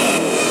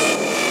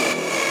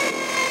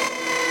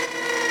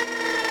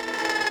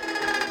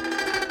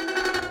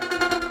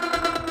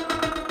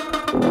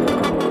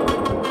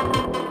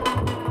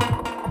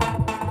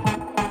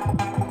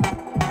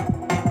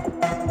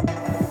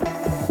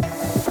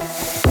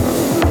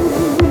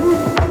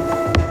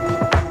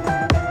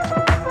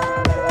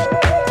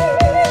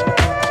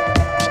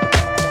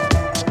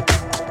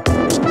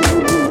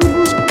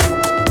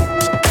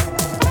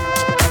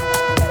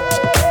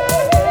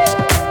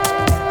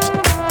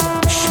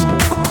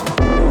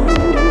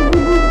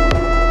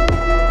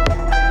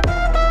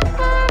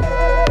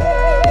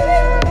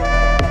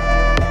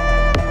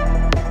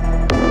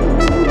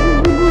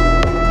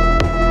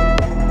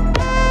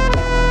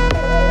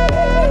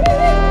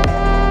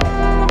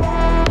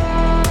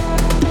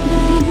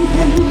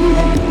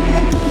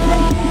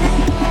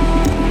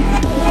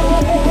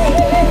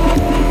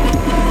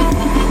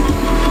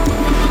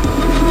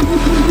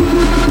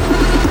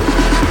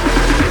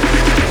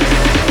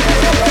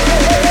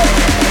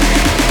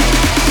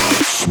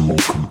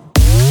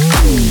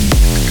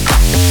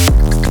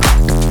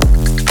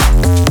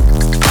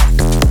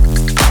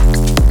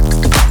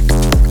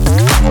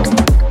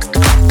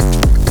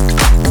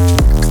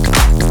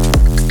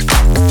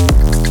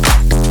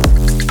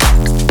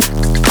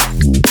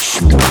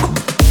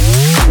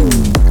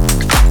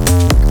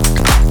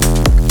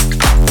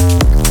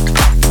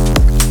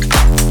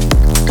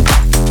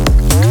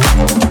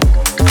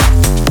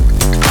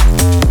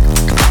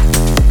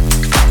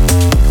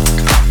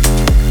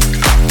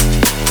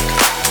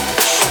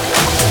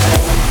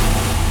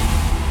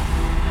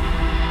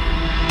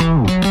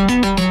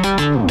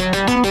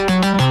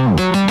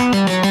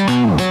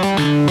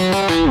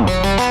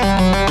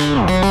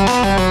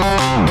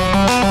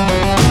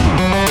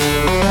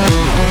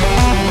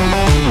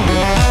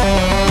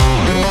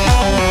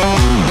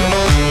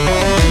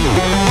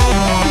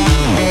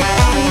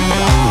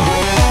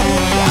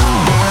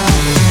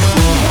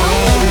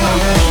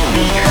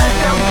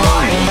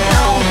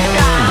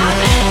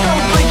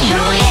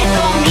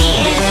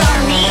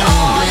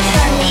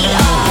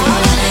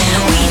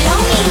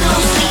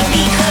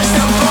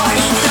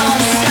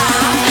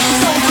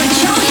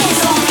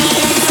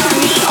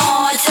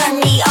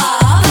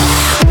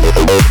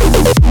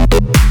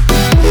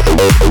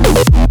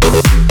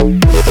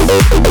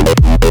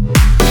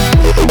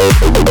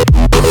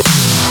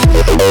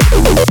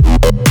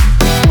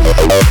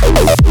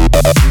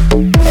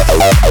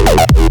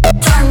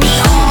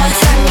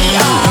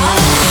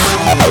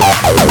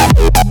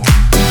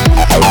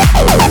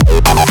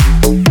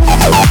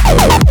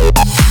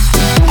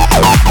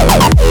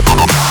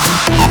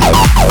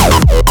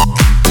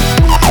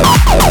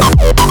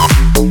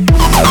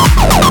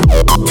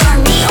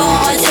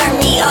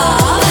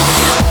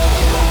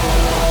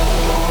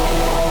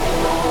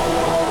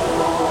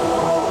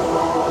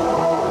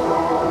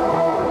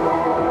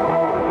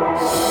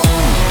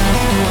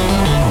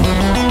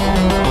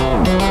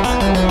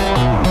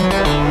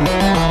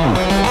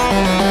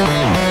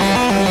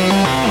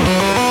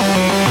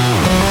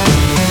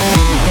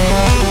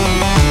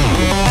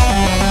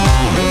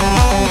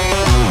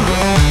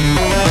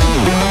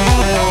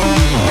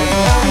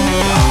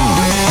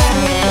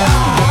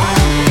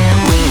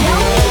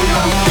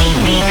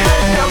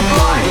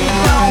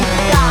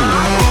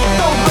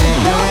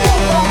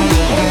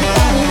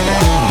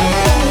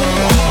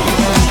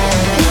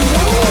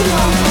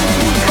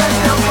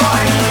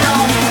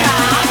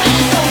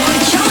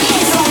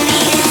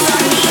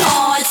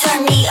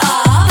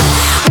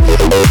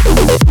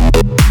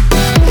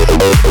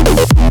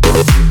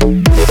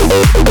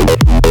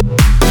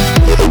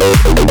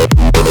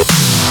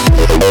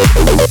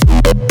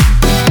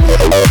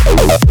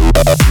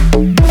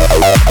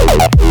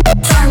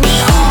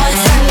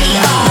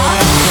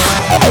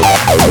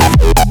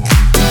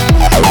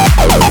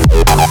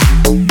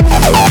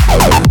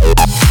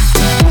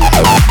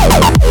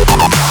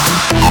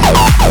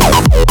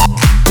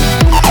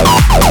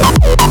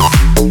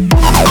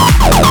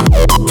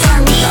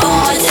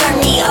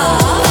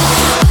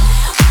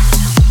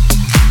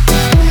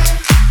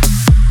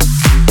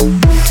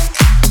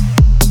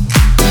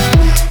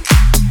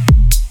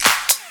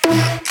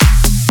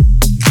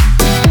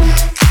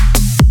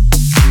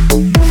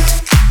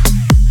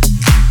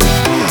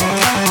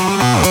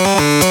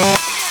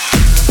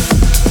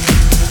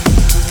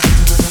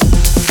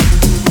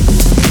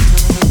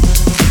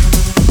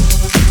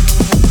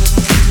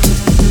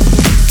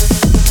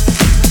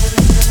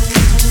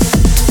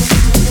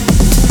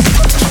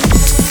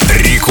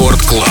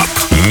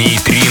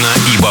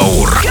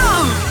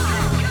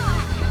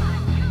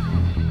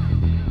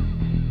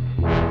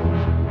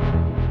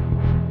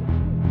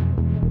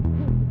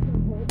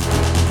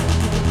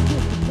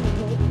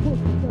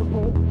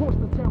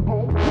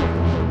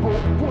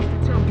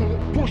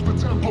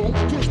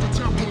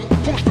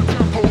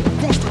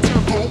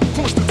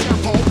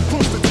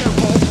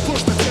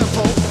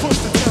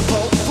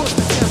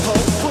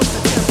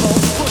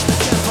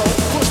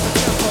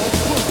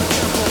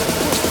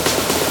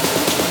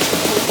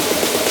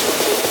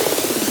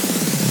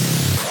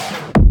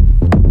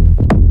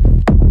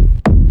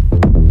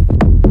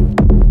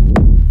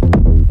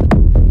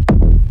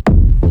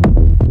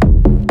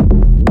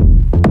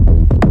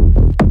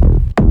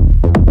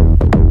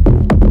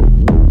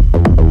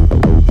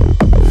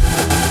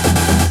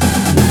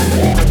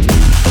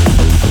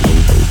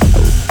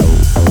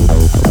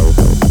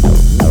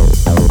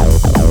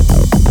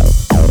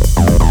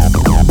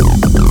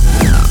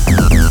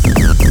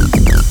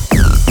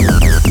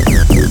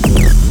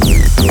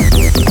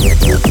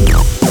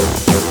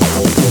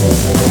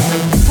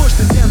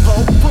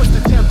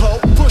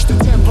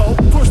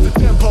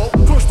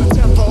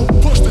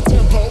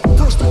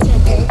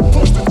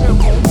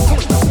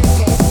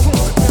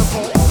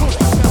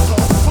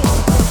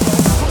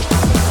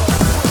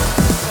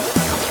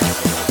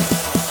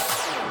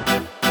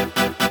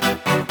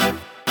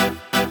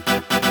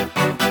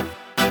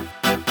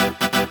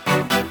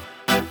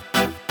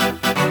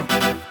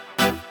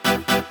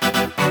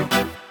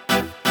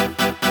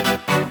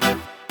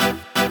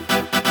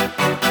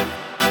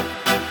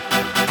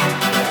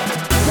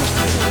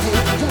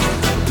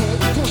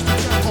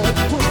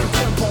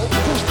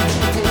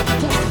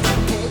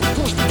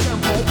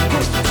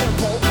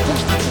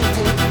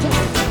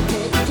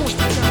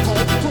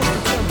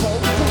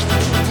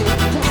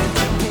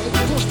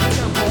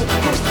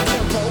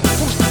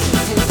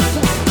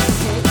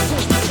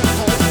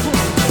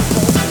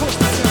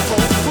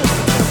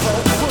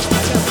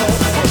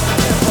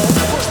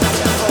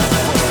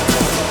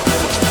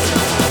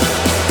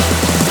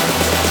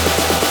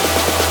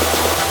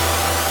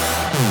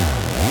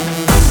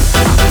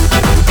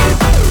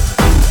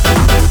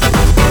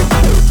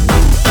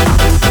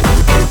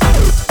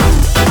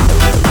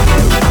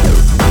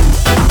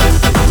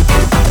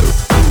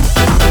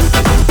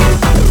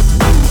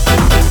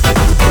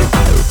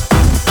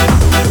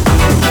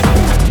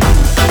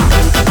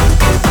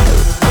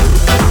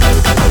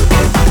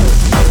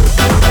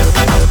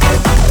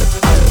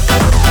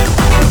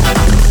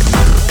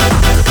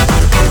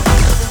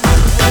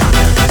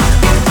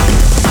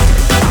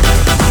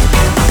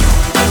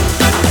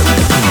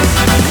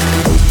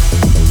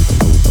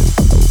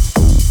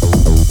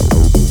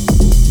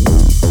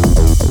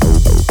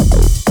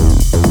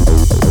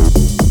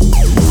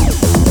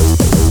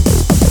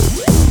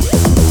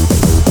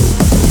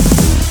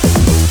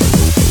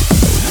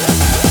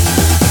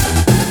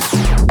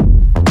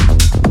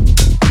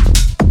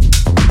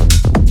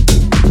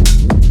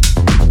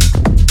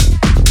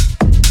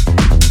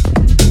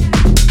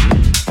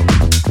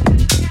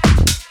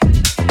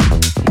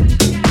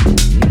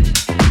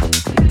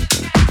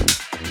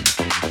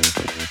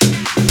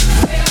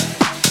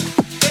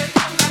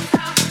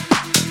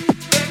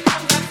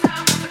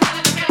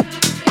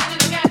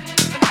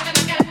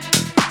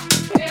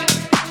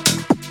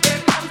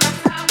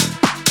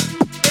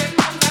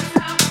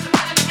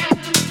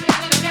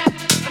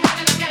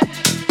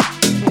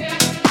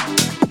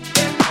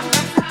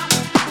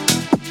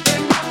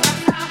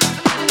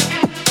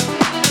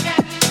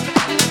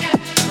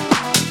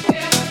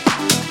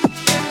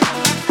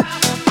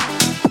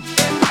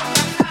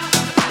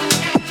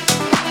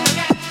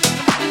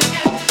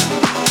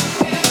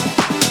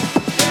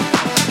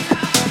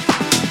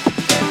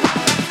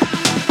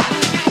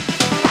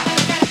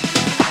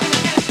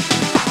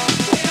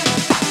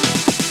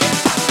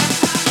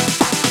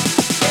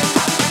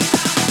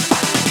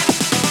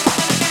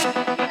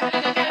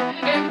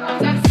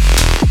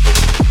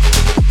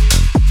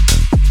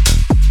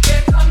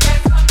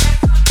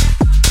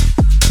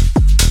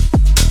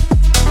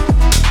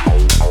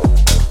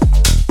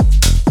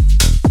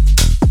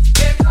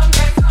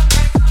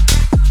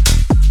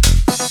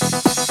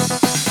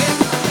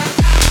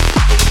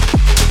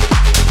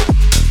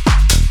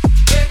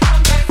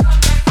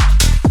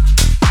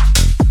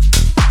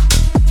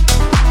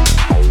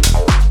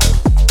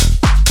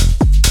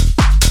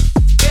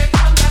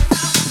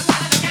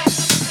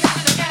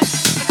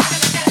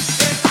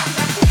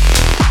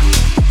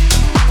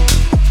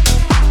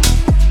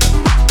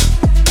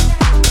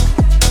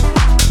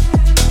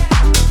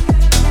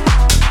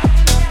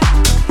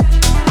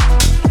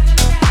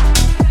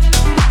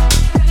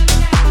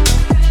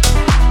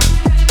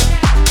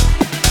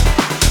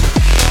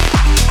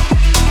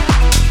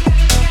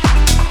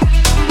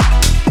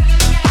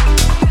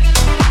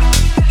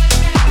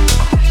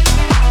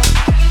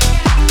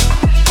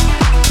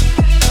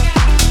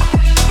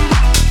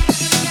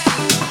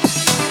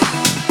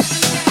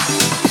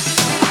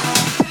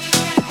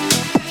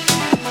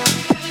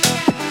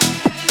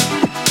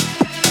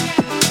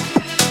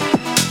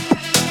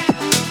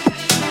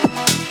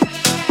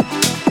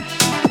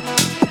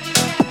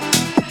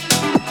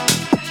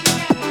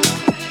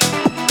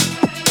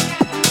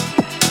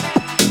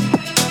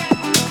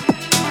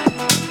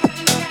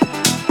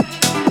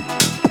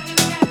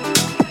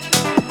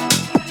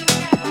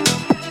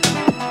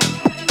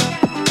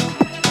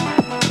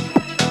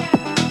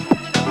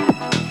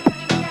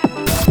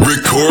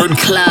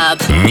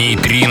 Club.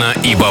 Нейтрино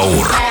и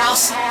Баур.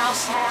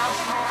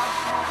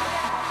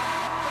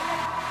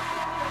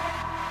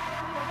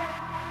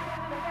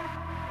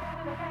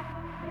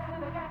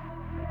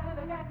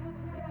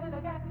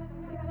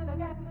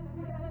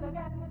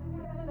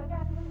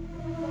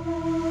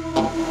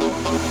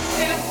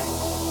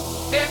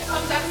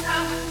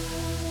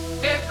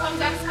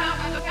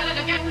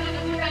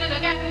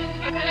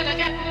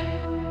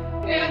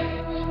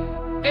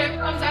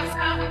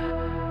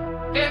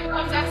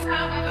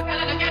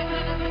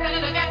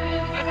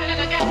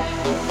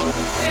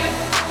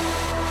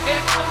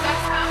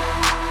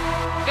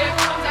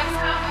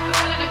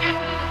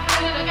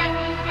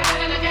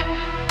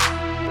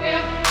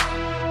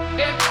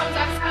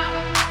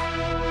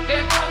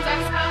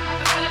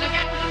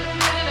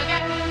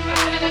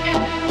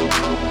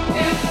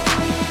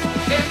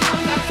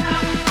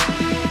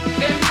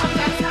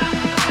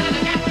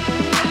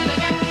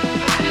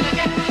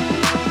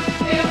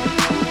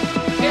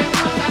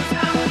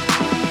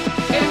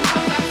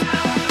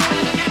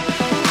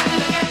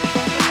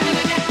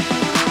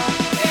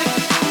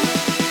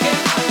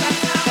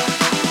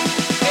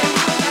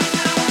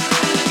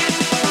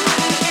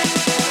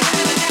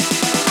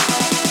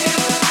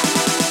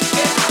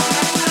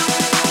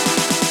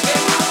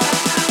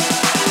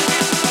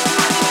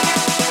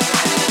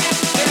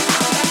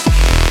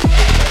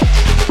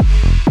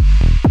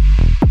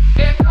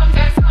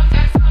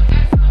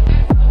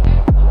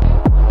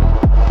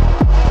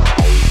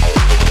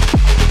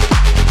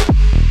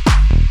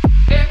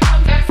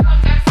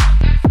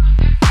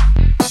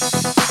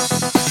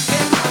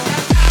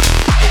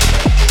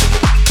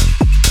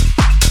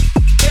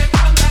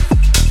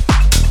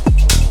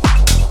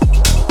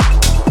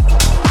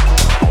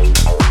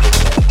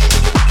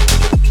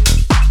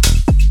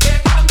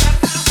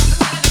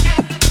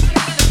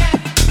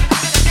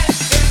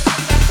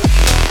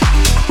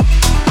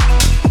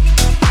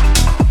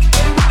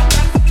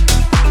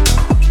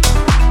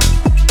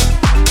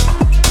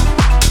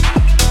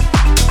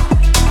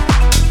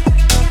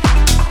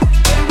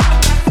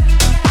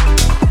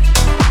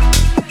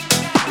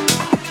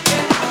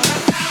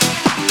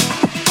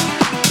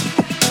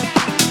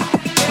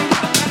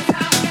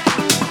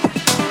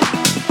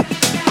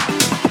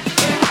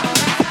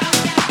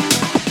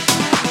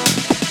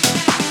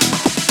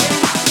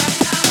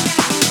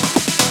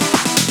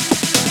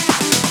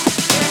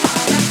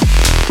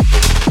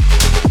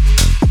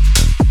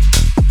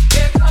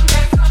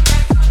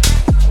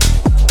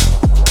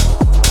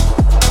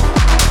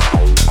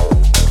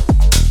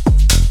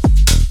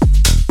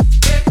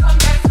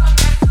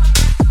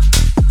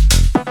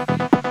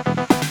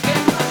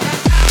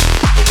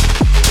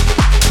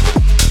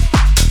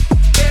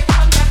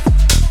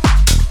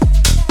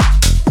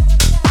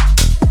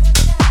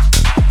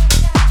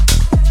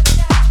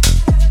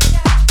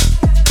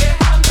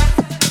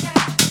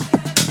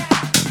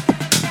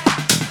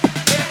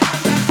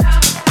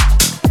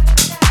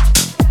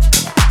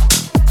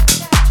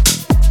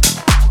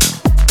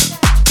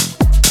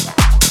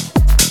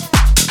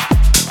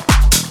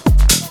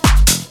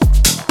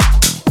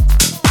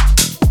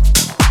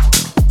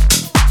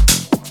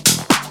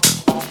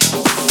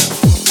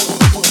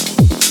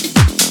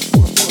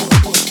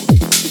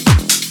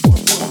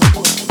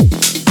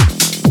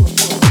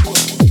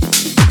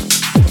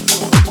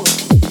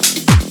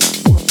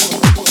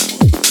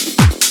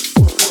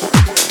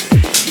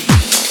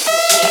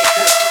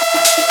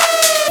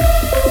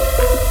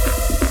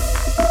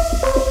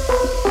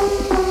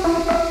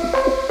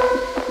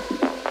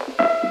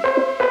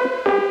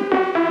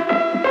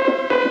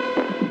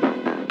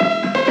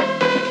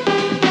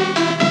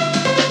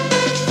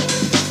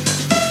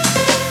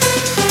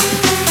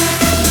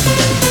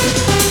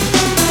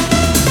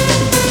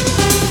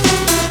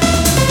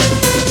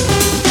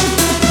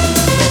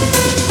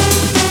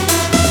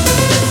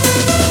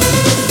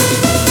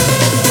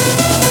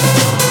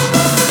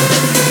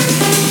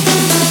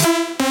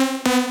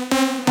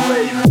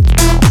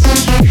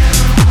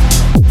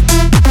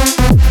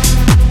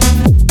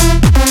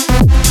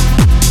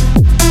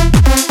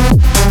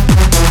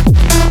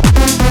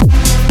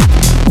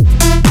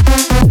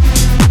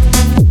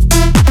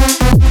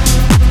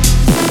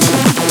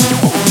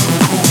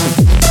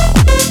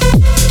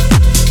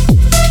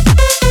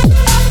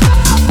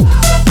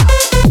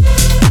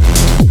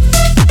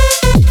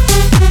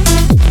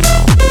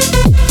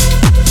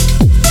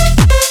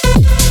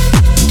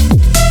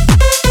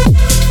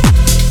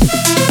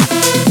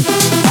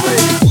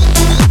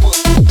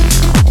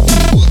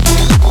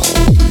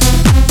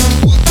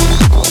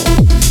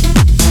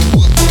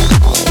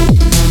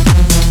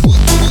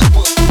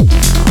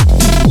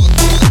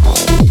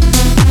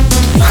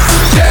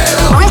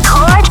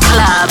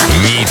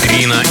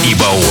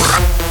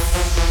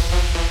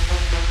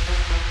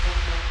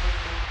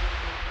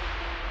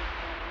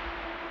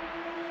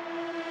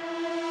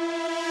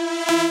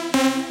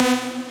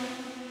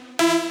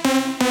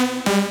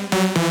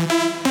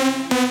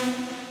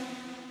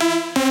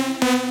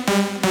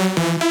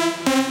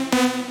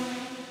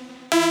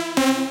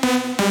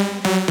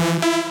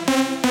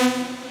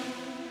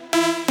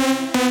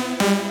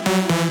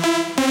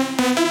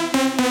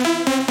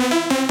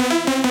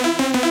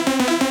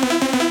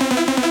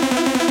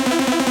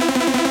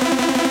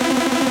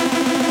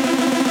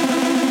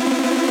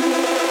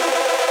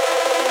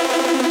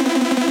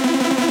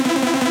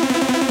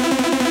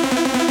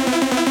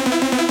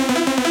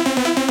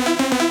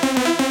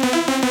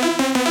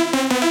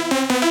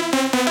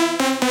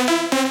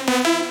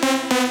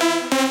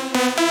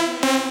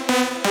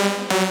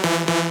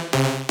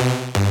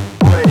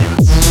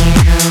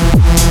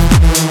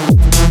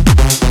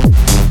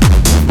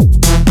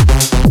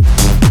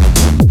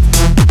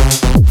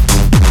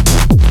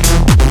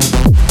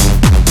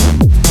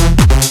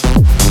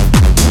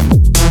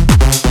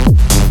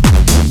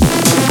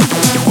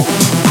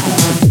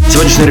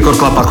 Сегодняшний Рекорд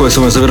Клаб подходит к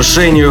своему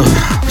завершению.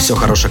 Все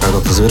хорошее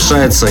когда-то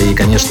завершается. И,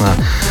 конечно,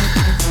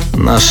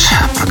 наша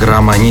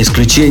программа не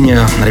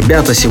исключение.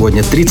 Ребята,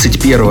 сегодня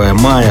 31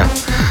 мая.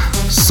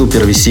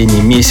 Супер весенний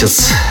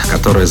месяц,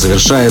 который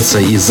завершается.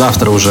 И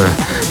завтра уже,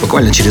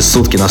 буквально через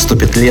сутки,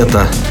 наступит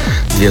лето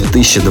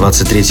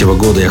 2023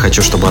 года. Я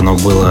хочу, чтобы оно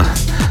было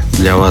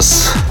для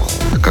вас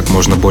как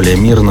можно более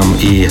мирным.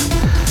 И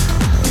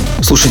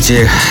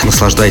слушайте,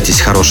 наслаждайтесь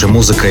хорошей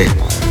музыкой.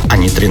 А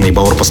Nejtrino и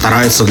BYOR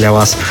постараются для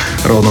вас.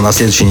 Ровно на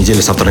следующей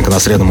неделе, со вторника на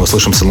среду, мы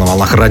услышимся на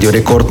волнах Радио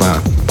Рекорд.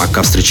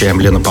 Пока встречаем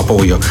Лену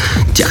Попову, ее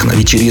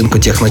техно-вечеринку,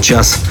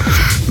 техно-час.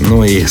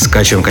 Ну и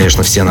скачиваем,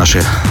 конечно, все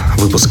наши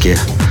выпуски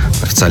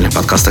в официальных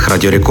подкастах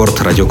Радио Рекорд,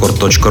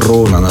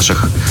 radiorecord.ru, на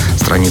наших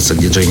страницах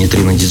диджей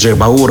Nejtrino и диджей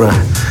BYOR.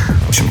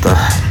 В общем-то,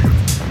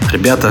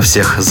 ребята,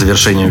 всех с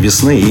завершением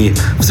весны и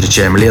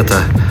встречаем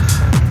лето.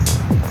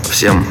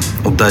 Всем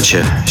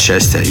удачи,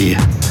 счастья и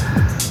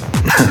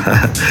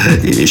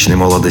вечной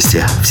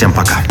молодости. Всем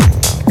пока.